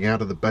jumping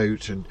out of the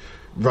boat and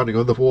running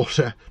on the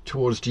water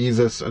towards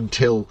Jesus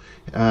until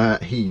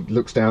he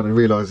looks down and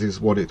realizes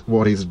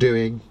what he's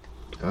doing.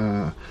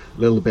 A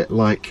little bit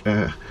like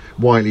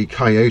Wile E.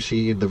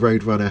 Coyote in the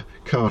Roadrunner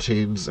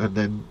cartoons, and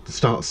then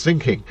starts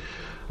sinking.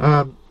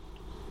 But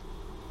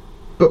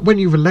when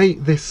you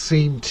relate this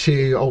scene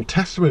to Old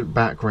Testament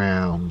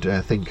background,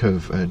 think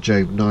of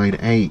Job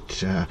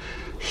 9:8.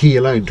 He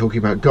alone, talking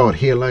about God,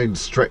 he alone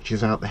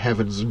stretches out the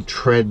heavens and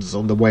treads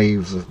on the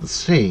waves of the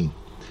sea.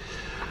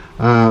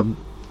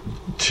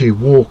 To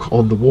walk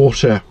on the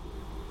water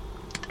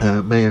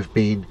may have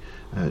been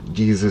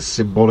Jesus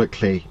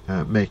symbolically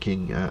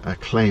making a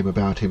claim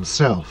about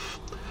himself,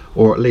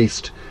 or at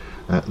least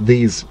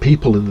these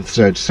people in the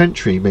 3rd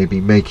century may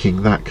be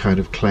making that kind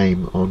of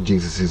claim on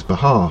Jesus'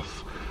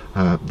 behalf,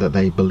 that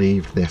they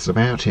believed this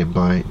about him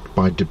by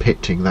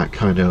depicting that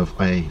kind of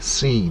a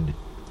scene.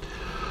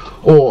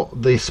 Or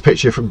this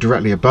picture from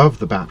directly above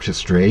the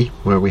baptistry,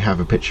 where we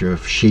have a picture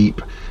of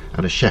sheep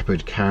and a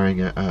shepherd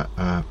carrying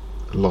a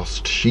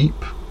lost sheep,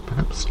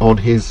 perhaps, on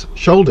his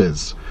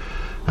shoulders.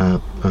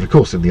 And of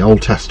course, in the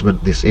Old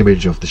Testament, this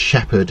image of the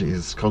shepherd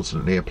is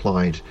constantly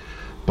applied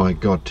by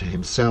God to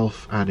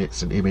himself, and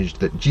it's an image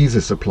that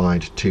Jesus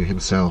applied to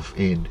himself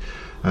in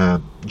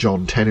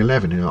John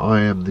 10:11.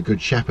 I am the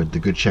good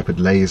shepherd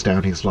lays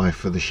down his life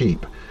for the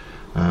sheep.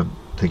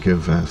 Think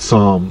of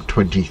Psalm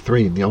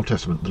 23 in the Old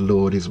Testament, the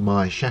Lord is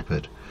my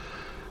shepherd.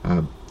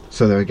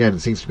 So there again,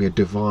 it seems to be a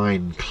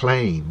divine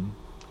claim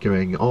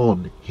going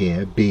on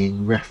here,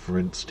 being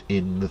referenced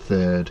in the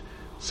 3rd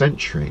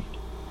century.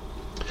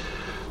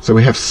 So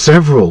we have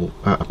several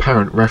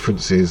apparent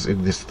references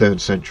in this 3rd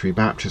century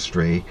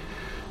baptistry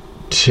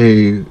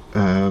to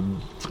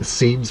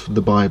scenes from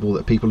the Bible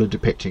that people are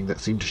depicting that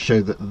seem to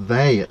show that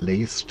they, at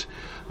least,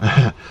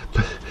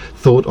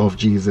 thought of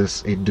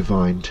Jesus in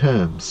divine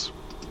terms.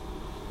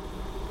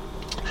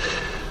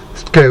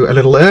 Let's go a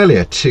little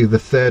earlier to the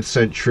 3rd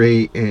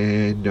century,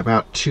 in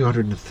about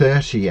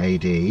 230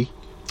 AD,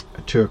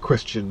 to a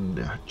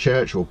Christian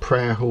church or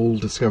prayer hall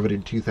discovered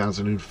in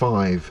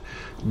 2005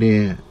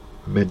 near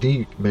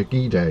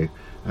Megiddo,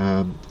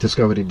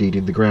 discovered indeed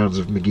in the grounds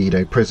of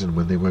Megiddo prison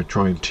when they were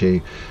trying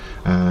to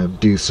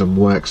do some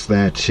works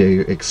there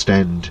to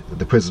extend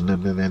the prison,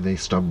 and then they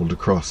stumbled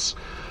across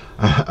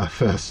a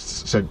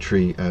first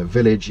century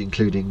village,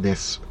 including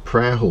this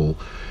prayer hall.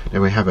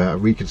 Now we have a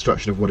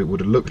reconstruction of what it would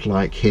have looked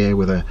like here,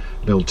 with a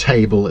little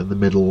table in the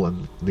middle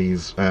and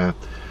these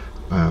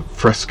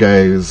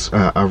frescoes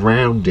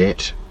around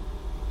it,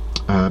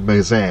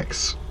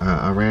 mosaics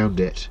around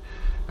it,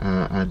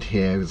 and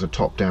here is a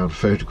top-down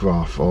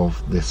photograph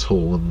of this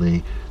hall, and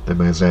the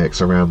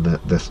mosaics around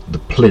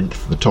the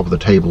plinth. The top of the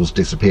table's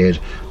disappeared,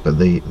 but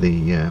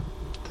the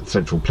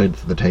central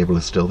plinth of the table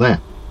is still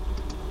there.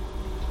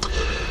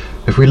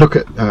 If we look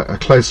at a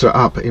closer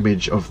up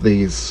image of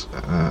these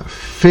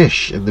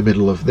fish in the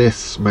middle of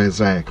this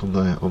mosaic on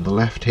the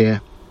left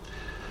here,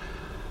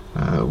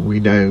 we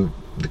know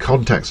the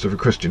context of a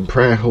Christian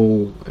prayer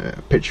hall,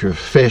 a picture of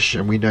fish,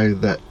 and we know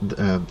that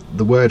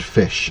the word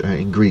fish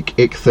in Greek,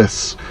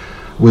 ichthus,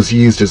 was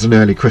used as an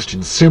early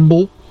Christian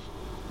symbol,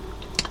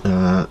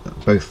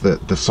 both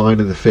the sign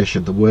of the fish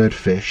and the word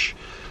fish,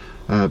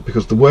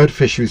 because the word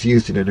fish was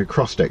used in an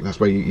acrostic. That's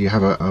where you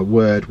have a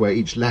word where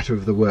each letter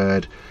of the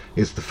word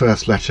is the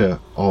first letter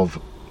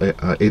of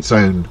its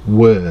own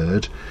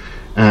word,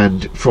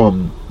 and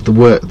from the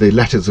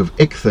letters of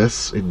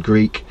ichthus in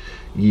Greek,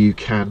 you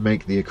can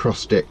make the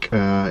acrostic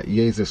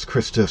Jesus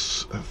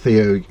Christus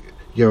Theo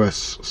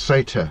Yoas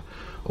Sater,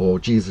 or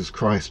Jesus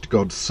Christ,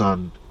 God's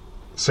Son,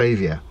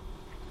 Saviour.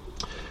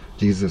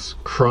 Jesus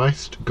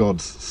Christ,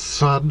 God's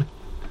Son,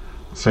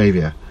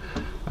 Saviour.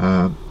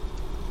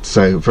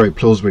 So very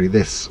plausibly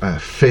this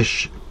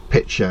fish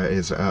picture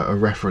is a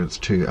reference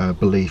to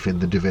belief in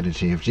the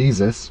divinity of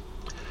Jesus.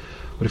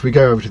 But if we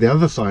go over to the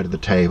other side of the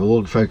table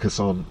and focus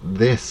on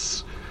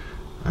this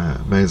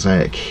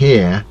mosaic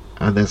here,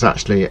 and there's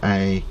actually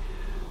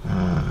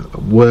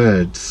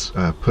words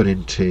put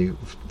into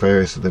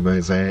various of the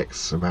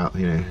mosaics about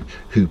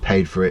who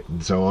paid for it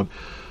and so on.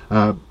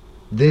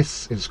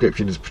 This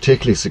inscription is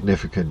particularly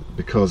significant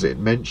because it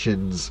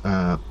mentions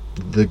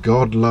the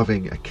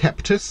God-loving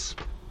Akeptus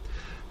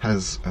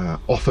has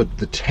offered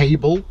the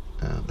table,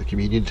 the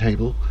communion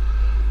table,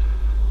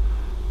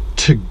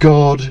 to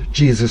God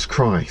Jesus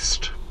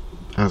Christ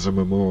as a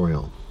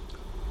memorial.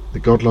 The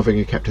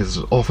God-loving Akeptus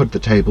has offered the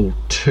table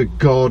to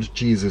God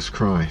Jesus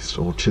Christ,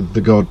 or to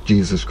the God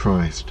Jesus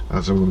Christ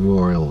as a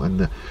memorial. And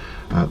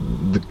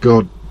the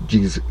God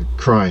Jesus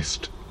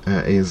Christ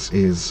is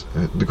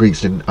the Greeks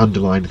didn't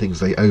underline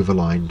things, they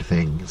overlined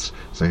things.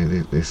 So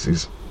this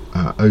is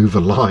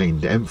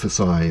overlined,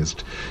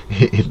 emphasized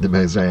in the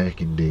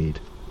mosaic indeed.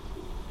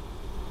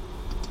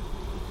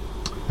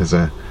 There's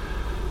a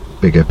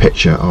bigger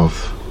picture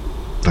of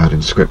that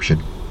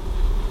inscription.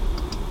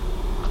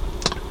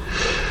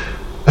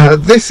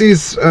 This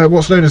is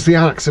what's known as the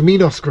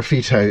Anaximenos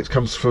graffito. It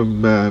comes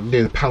from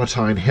near the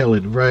Palatine Hill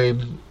in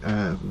Rome,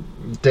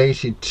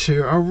 dated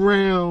to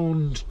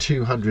around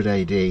 200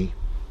 AD.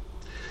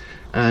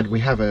 And we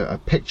have a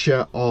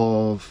picture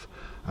of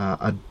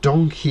a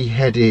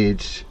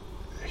donkey-headed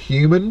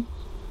human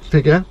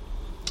figure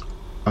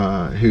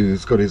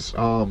who's got his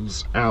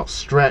arms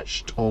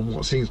outstretched on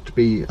what seems to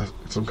be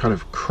some kind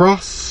of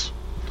crossbar,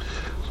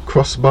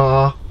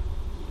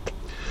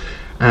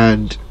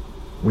 and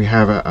we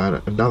have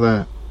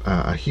another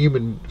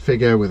human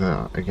figure with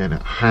again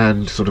a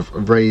hand sort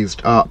of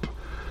raised up.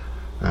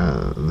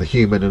 The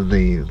human and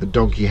the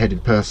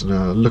donkey-headed person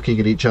are looking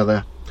at each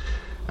other,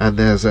 and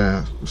there's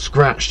a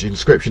scratched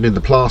inscription in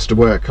the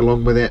plasterwork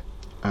along with it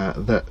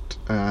that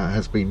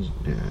has been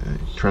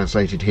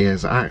translated here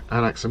as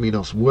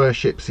Anaximenos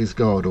worships his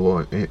God,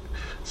 or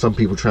some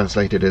people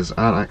translate it as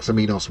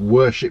Anaximenos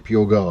worship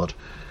your God.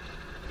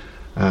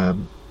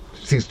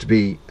 Seems to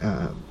be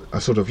a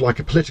sort of like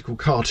a political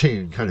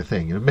cartoon kind of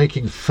thing,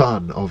 making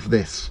fun of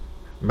this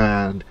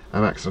man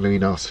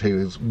Anaximenos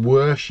who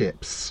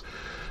worships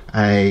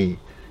a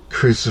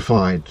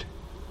crucified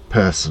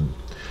person.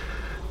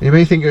 You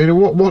may think,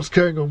 what's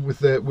going on with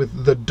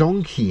the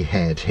donkey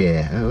head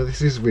here?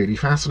 This is really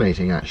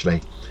fascinating,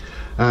 actually.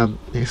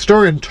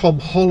 Historian Tom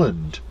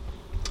Holland,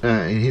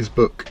 in his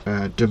book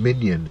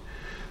Dominion,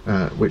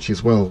 which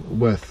is well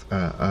worth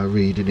a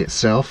read in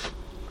itself,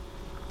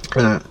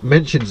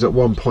 mentions at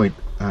one point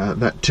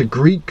that to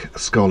Greek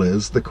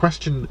scholars the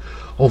question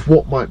of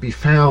what might be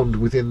found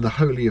within the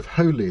Holy of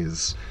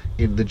Holies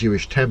in the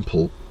Jewish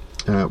temple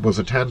was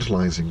a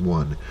tantalizing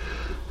one.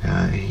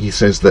 He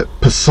says that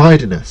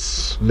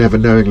Poseidonus, never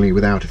knowingly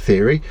without a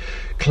theory,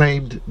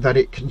 claimed that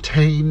it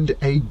contained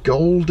a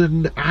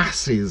golden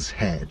ass's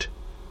head.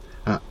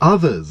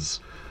 Others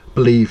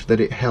believed that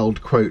it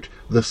held, quote,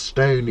 the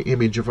stone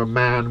image of a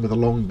man with a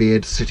long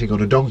beard sitting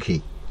on a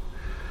donkey.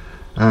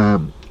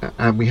 And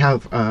we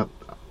have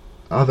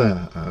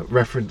other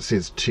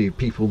references to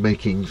people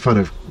making fun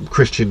of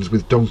Christians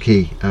with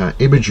donkey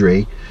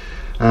imagery,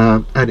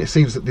 and it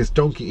seems that this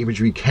donkey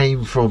imagery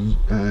came from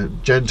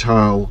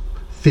Gentile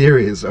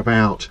theories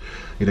about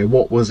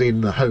what was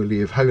in the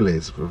Holy of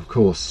Holies. Of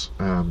course,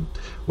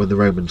 when the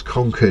Romans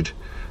conquered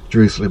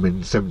Jerusalem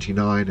in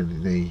 79,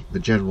 and the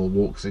general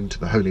walks into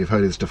the Holy of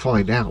Holies to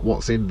find out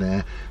what's in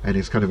there, and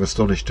is kind of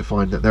astonished to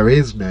find that there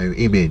is no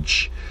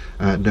image,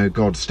 no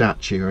God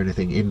statue or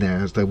anything in there,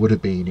 as there would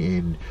have been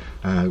in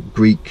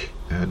Greek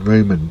and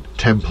Roman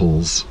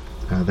temples.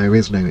 There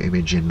is no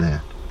image in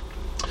there.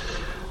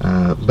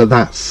 But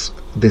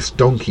this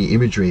donkey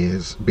imagery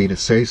has been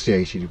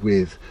associated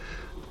with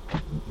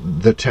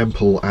the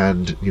temple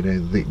and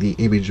the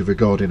image of a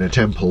god in a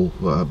temple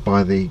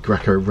by the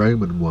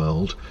Greco-Roman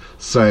world.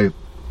 So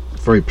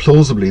very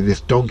plausibly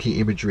this donkey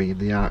imagery in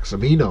the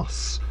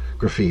Alexamenos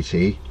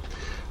graffiti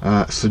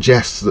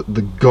suggests that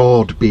the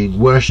god being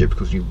worshipped,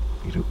 because you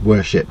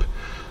worship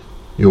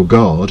your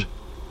god,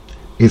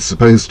 is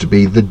supposed to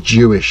be the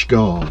Jewish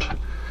god.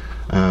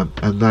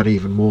 And that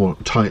even more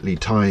tightly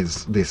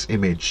ties this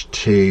image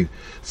to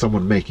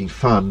someone making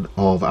fun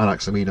of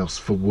Alexamenos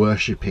for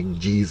worshipping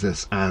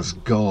Jesus as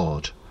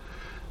God.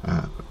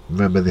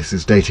 Remember, this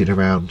is dated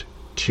around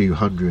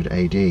 200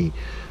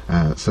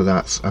 AD, so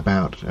that's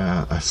about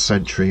a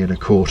century and a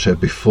quarter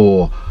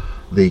before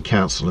the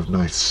Council of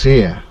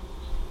Nicaea.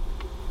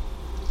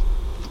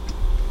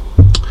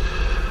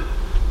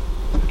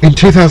 In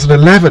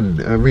 2011,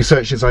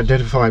 researchers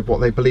identified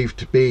what they believed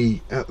to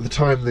be, at the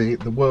time,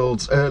 the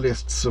world's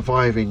earliest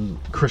surviving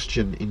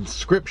Christian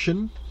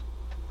inscription,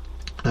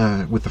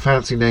 with the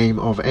fancy name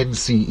of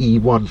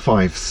NCE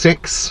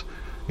 156.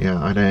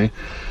 Yeah, I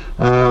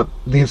know.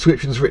 The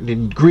inscription is written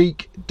in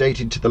Greek,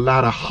 dated to the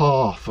latter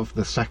half of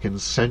the 2nd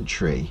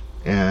century,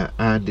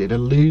 and it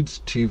alludes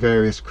to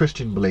various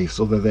Christian beliefs,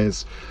 although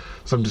there's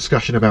some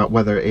discussion about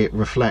whether it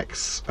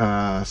reflects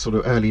sort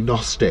of early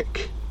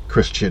Gnostic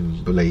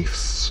Christian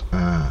beliefs.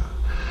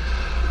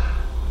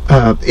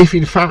 If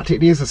in fact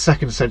it is a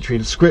 2nd century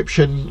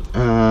inscription,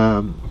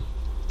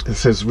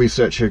 says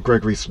researcher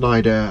Gregory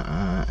Snyder,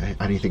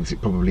 and he thinks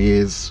it probably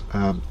is,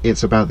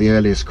 it's about the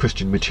earliest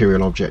Christian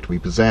material object we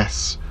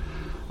possess.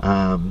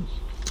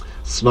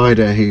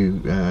 Snyder,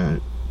 who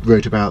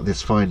wrote about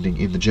this finding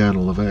in the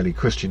Journal of Early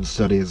Christian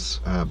Studies,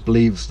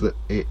 believes that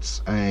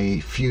it's a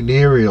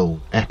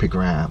funereal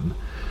epigram,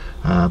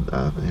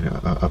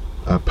 a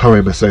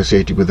poem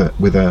associated with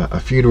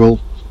a funeral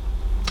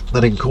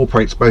that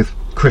incorporates both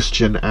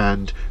Christian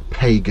and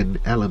pagan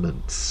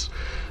elements.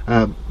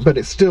 But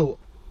it's still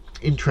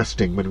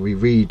interesting when we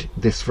read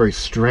this very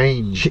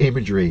strange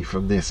imagery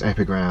from this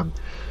epigram,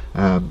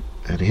 and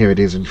here it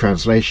is in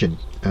translation.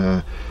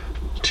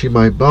 To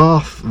my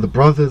bath the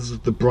brothers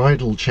of the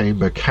bridal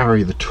chamber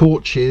carry the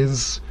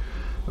torches.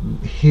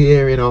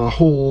 Here in our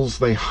halls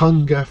they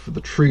hunger for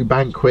the true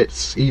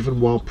banquets, even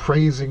while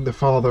praising the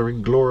Father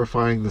and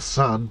glorifying the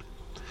Son.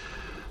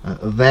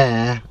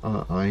 There,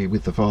 i.e.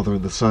 with the Father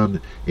and the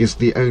Son, is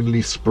the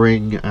only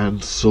spring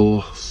and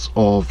source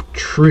of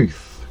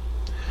truth.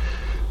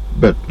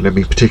 But let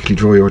me particularly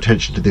draw your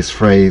attention to this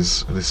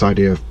phrase, this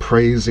idea of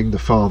praising the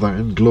Father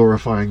and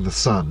glorifying the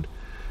Son,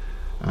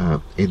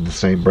 in the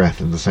same breath,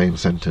 in the same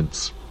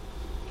sentence.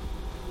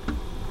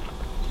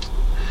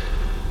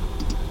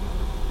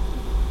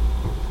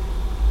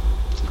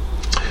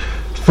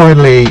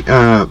 Finally,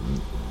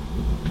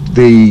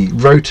 the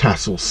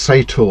Rotas or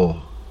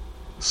Sator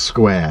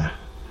square,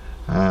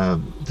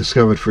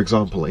 discovered, for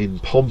example, in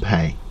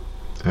Pompeii,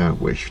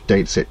 which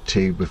dates it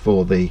to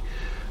before the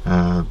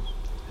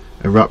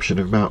eruption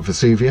of Mount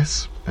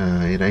Vesuvius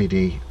in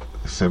AD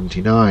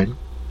 79.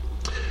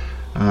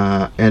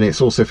 And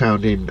it's also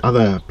found in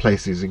other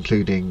places,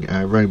 including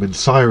Roman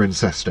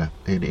Cirencester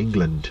in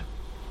England.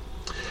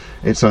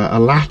 It's a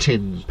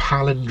Latin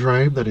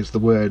palindrome, that is, the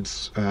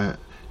words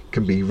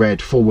can be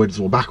read forwards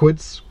or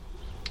backwards,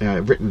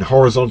 written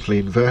horizontally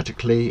and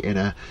vertically in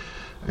a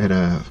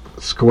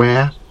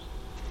square.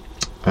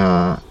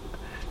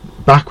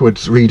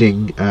 Backwards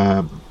reading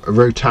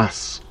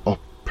Rotas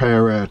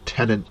opera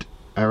tenent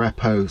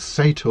arepo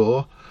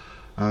sator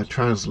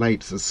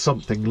translates as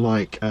something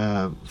like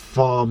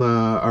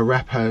farmer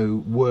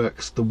arepo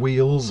works the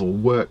wheels or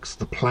works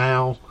the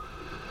plough.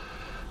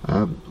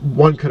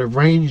 One could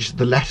arrange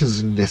the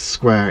letters in this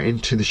square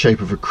into the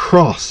shape of a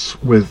cross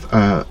with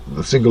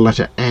the single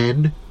letter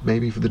N,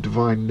 maybe for the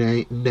divine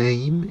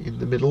name in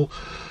the middle.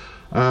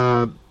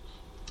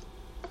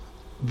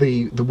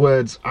 The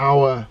words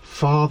Our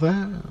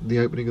Father, the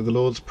opening of the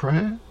Lord's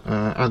Prayer,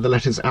 and the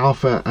letters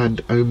Alpha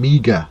and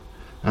Omega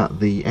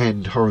at the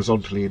end,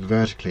 horizontally and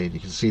vertically, and you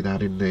can see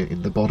that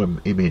in the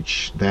bottom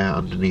image there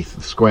underneath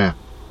the square.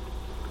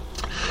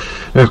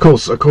 Now, of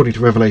course, according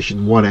to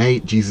Revelation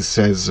 1:8, Jesus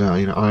says,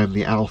 I am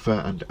the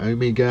Alpha and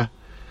Omega,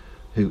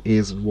 who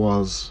is and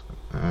was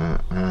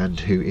and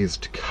who is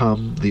to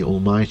come, the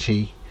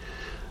Almighty.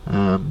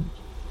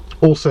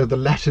 Also, the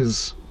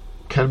letters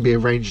can be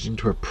arranged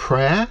into a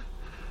prayer.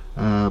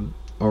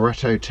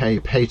 Oreto te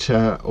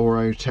pater,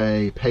 oro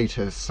te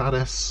pater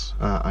sanus.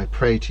 I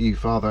pray to you,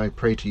 Father, I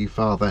pray to you,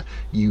 Father,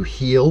 you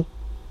heal.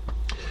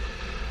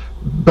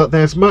 But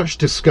there's much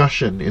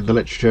discussion in the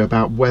literature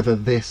about whether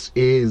this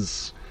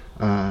is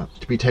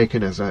to be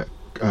taken as a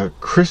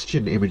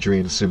Christian imagery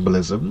and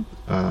symbolism,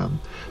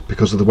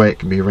 because of the way it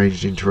can be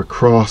arranged into a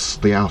cross,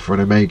 the Alpha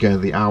and Omega,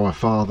 the Our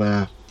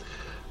Father,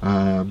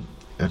 and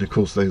of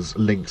course those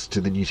links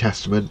to the New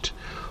Testament,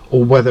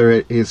 or whether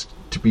it is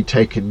to be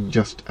taken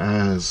just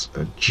as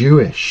a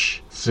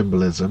Jewish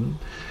symbolism,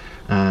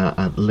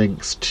 and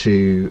links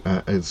to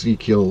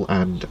Ezekiel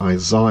and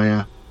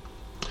Isaiah.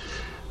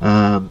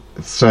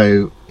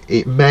 So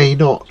it may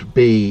not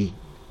be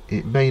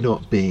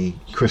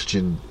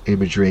Christian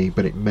imagery,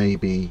 but it may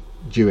be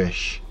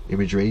Jewish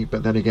imagery.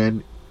 But then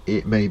again,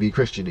 it may be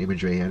Christian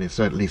imagery, and it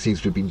certainly seems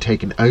to have been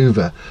taken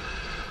over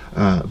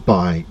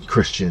by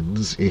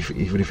Christians,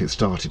 even if it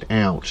started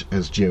out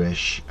as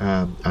Jewish,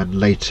 and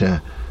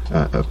later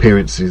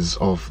appearances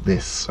of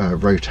this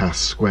Rotas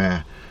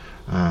square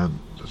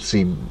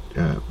seem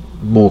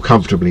more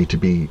comfortably to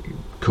be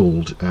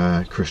called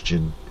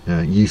Christian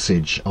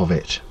usage of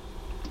it.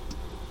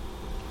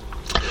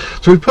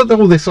 So we put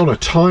all this on a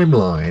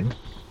timeline.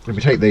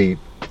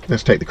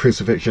 Let's take the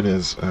crucifixion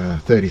as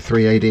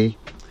 33 AD.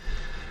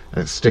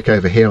 Let's stick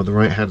over here on the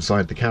right hand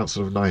side the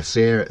Council of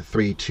Nicaea at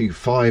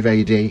 325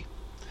 AD.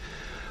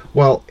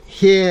 Well,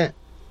 here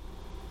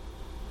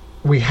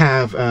we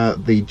have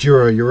the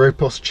Dura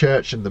Europos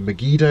church and the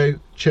Megiddo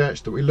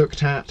church that we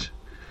looked at.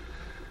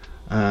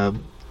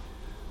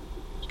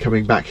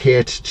 Coming back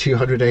here to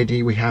 200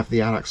 AD, we have the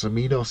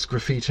Alexamenos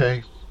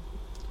graffito.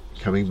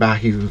 Coming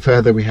back even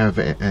further, we have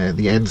the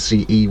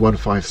NCE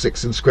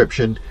 156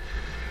 inscription.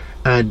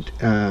 And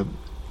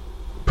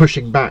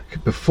pushing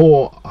back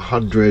before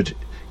 100,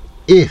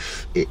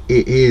 if it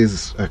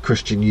is a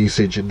Christian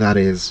usage, and that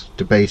is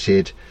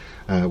debated,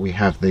 we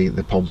have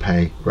the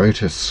Pompey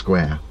Rotas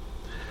square.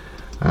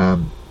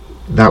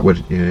 That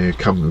would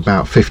come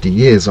about 50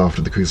 years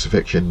after the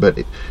crucifixion,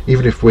 but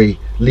even if we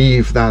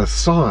leave that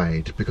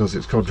aside because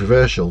it's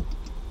controversial,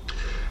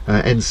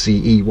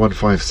 NCE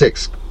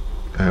 156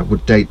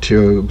 would date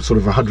to sort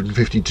of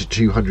 150 to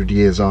 200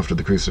 years after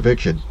the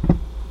crucifixion.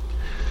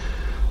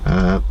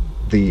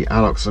 The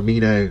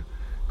Alexamenos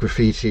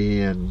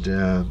graffiti and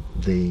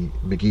the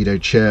Megiddo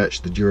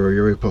church, the Dura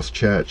Europos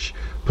church,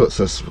 puts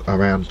us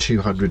around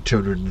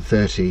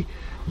 230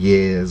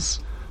 years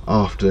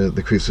after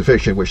the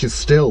crucifixion, which is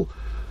still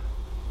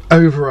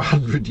over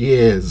 100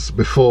 years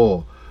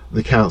before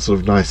the Council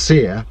of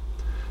Nicaea,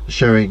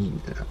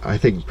 showing, I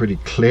think, pretty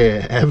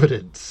clear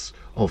evidence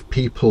of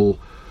people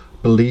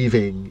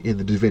believing in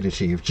the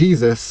divinity of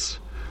Jesus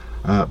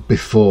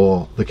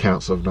before the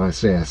Council of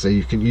Nicaea. So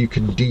you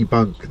can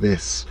debunk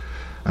this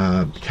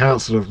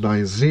Council of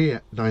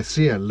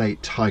Nicaea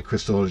late high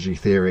Christology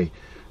theory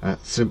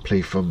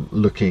simply from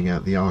looking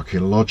at the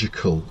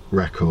archaeological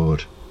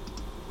record.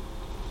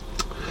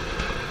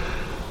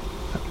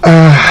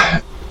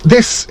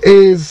 This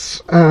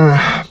is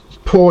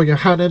Poor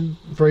Yohanan.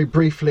 Very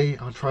briefly,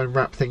 I'll try and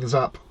wrap things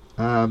up.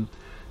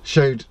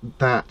 Showed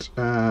that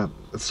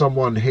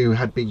someone who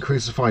had been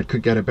crucified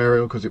could get a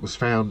burial because it was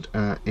found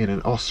in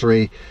an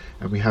ossuary,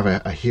 and we have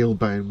a heel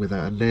bone with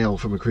a nail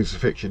from a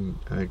crucifixion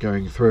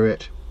going through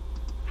it.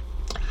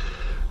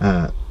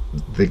 The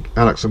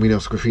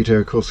Alexamenos graffito,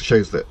 of course,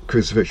 shows that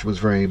crucifixion was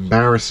very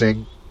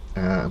embarrassing.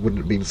 Wouldn't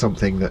have been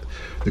something that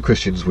the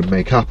Christians would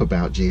make up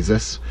about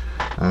Jesus.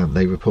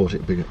 They report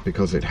it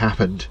because it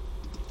happened.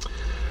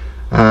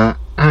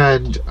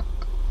 And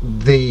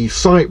the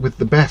site with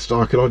the best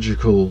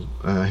archaeological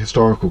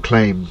historical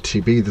claim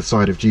to be the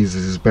site of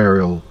Jesus'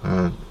 burial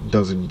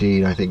does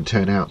indeed, I think,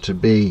 turn out to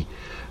be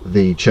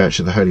the Church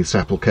of the Holy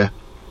Sepulchre.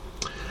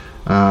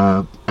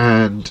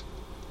 And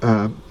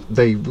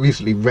they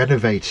recently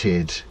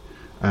renovated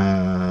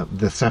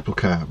the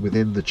sepulchre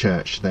within the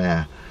church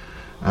there,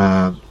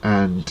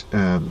 and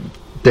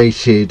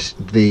dated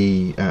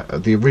the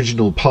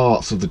original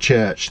parts of the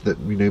church that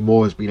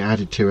more has been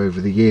added to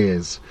over the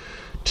years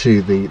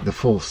to the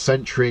 4th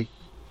century,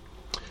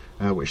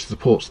 which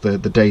supports the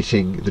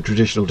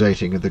traditional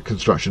dating of the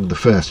construction of the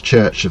first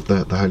church of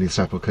the Holy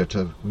Sepulchre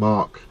to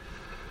mark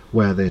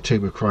where the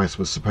tomb of Christ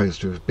was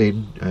supposed to have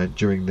been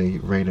during the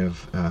reign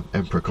of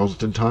Emperor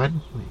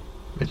Constantine. We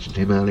mentioned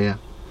him earlier.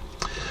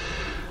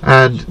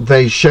 And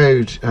they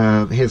showed,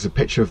 here's a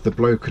picture of the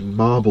broken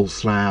marble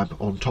slab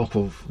on top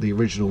of the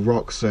original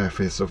rock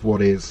surface of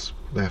what is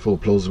therefore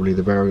plausibly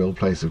the burial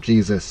place of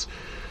Jesus.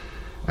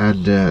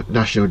 And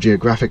National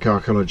Geographic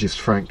archaeologist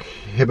Frank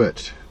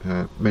Hibbert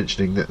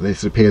mentioning that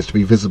this appears to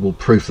be visible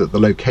proof that the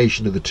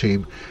location of the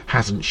tomb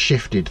hasn't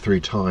shifted through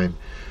time,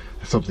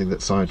 something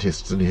that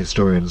scientists and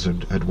historians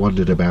had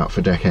wondered about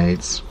for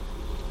decades.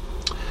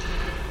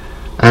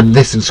 And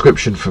this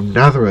inscription from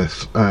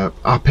Nazareth,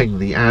 upping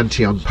the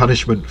ante on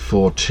punishment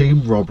for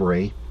tomb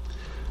robbery,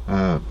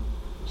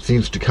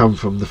 seems to come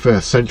from the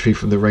 1st century,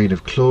 from the reign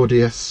of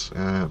Claudius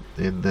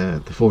in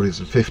the 40s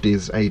and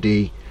 50s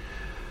AD,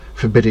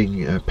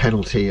 forbidding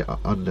penalty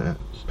under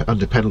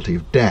penalty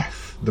of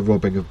death the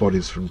robbing of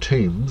bodies from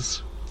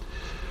tombs,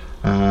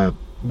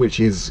 which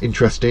is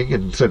interesting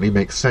and certainly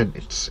makes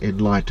sense in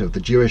light of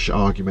the Jewish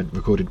argument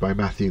recorded by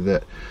Matthew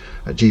that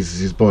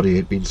Jesus' body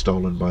had been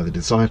stolen by the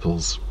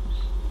disciples.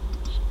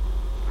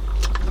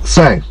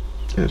 So,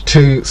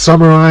 to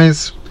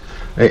summarise,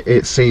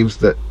 it seems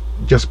that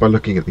just by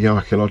looking at the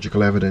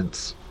archaeological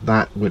evidence,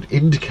 that would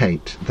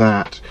indicate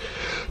that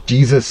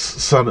Jesus,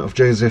 son of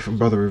Joseph and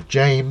brother of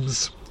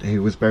James,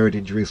 who was buried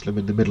in Jerusalem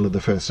in the middle of the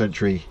 1st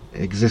century,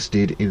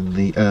 existed in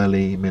the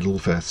early middle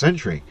 1st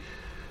century.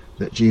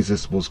 That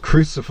Jesus was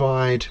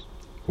crucified,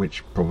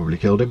 which probably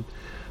killed him.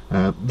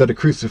 That a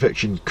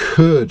crucifixion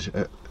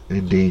could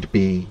indeed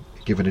be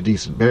given a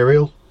decent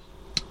burial.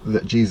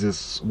 That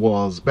Jesus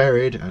was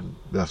buried, and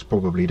thus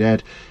probably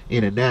dead,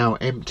 in a now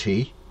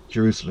empty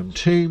Jerusalem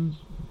tomb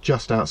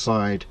just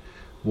outside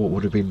what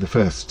would have been the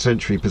 1st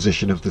century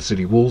position of the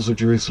city walls of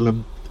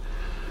Jerusalem.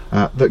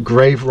 That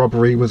grave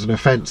robbery was an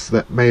offence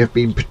that may have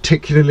been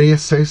particularly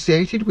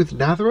associated with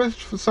Nazareth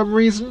for some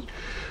reason,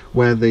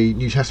 where the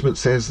New Testament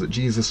says that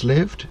Jesus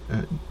lived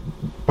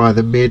by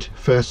the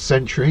mid-1st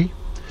century.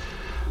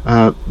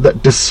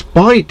 That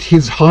despite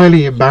his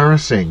highly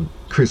embarrassing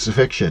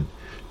crucifixion,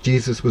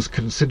 Jesus was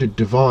considered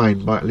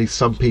divine by at least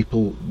some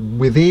people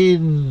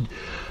within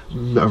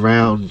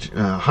around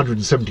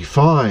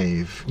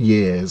 175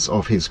 years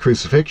of his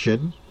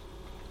crucifixion.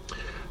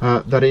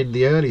 That in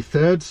the early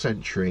 3rd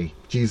century,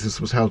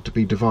 Jesus was held to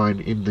be divine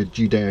in the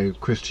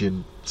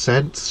Judeo-Christian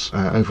sense,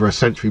 over a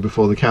century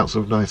before the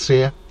Council of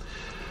Nicaea.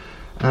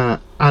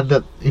 And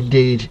that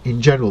indeed,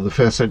 in general, the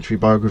 1st century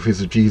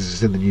biographies of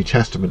Jesus in the New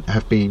Testament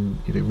have been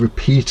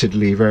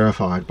repeatedly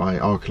verified by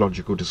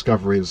archaeological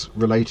discoveries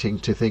relating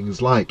to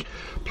things like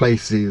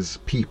places,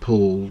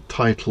 people,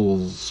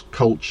 titles,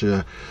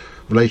 culture,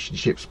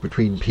 relationships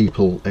between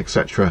people,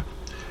 etc.,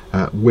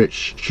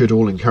 which should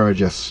all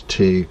encourage us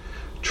to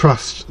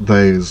trust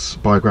those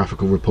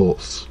biographical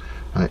reports,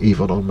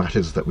 even on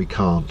matters that we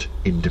can't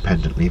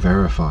independently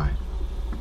verify.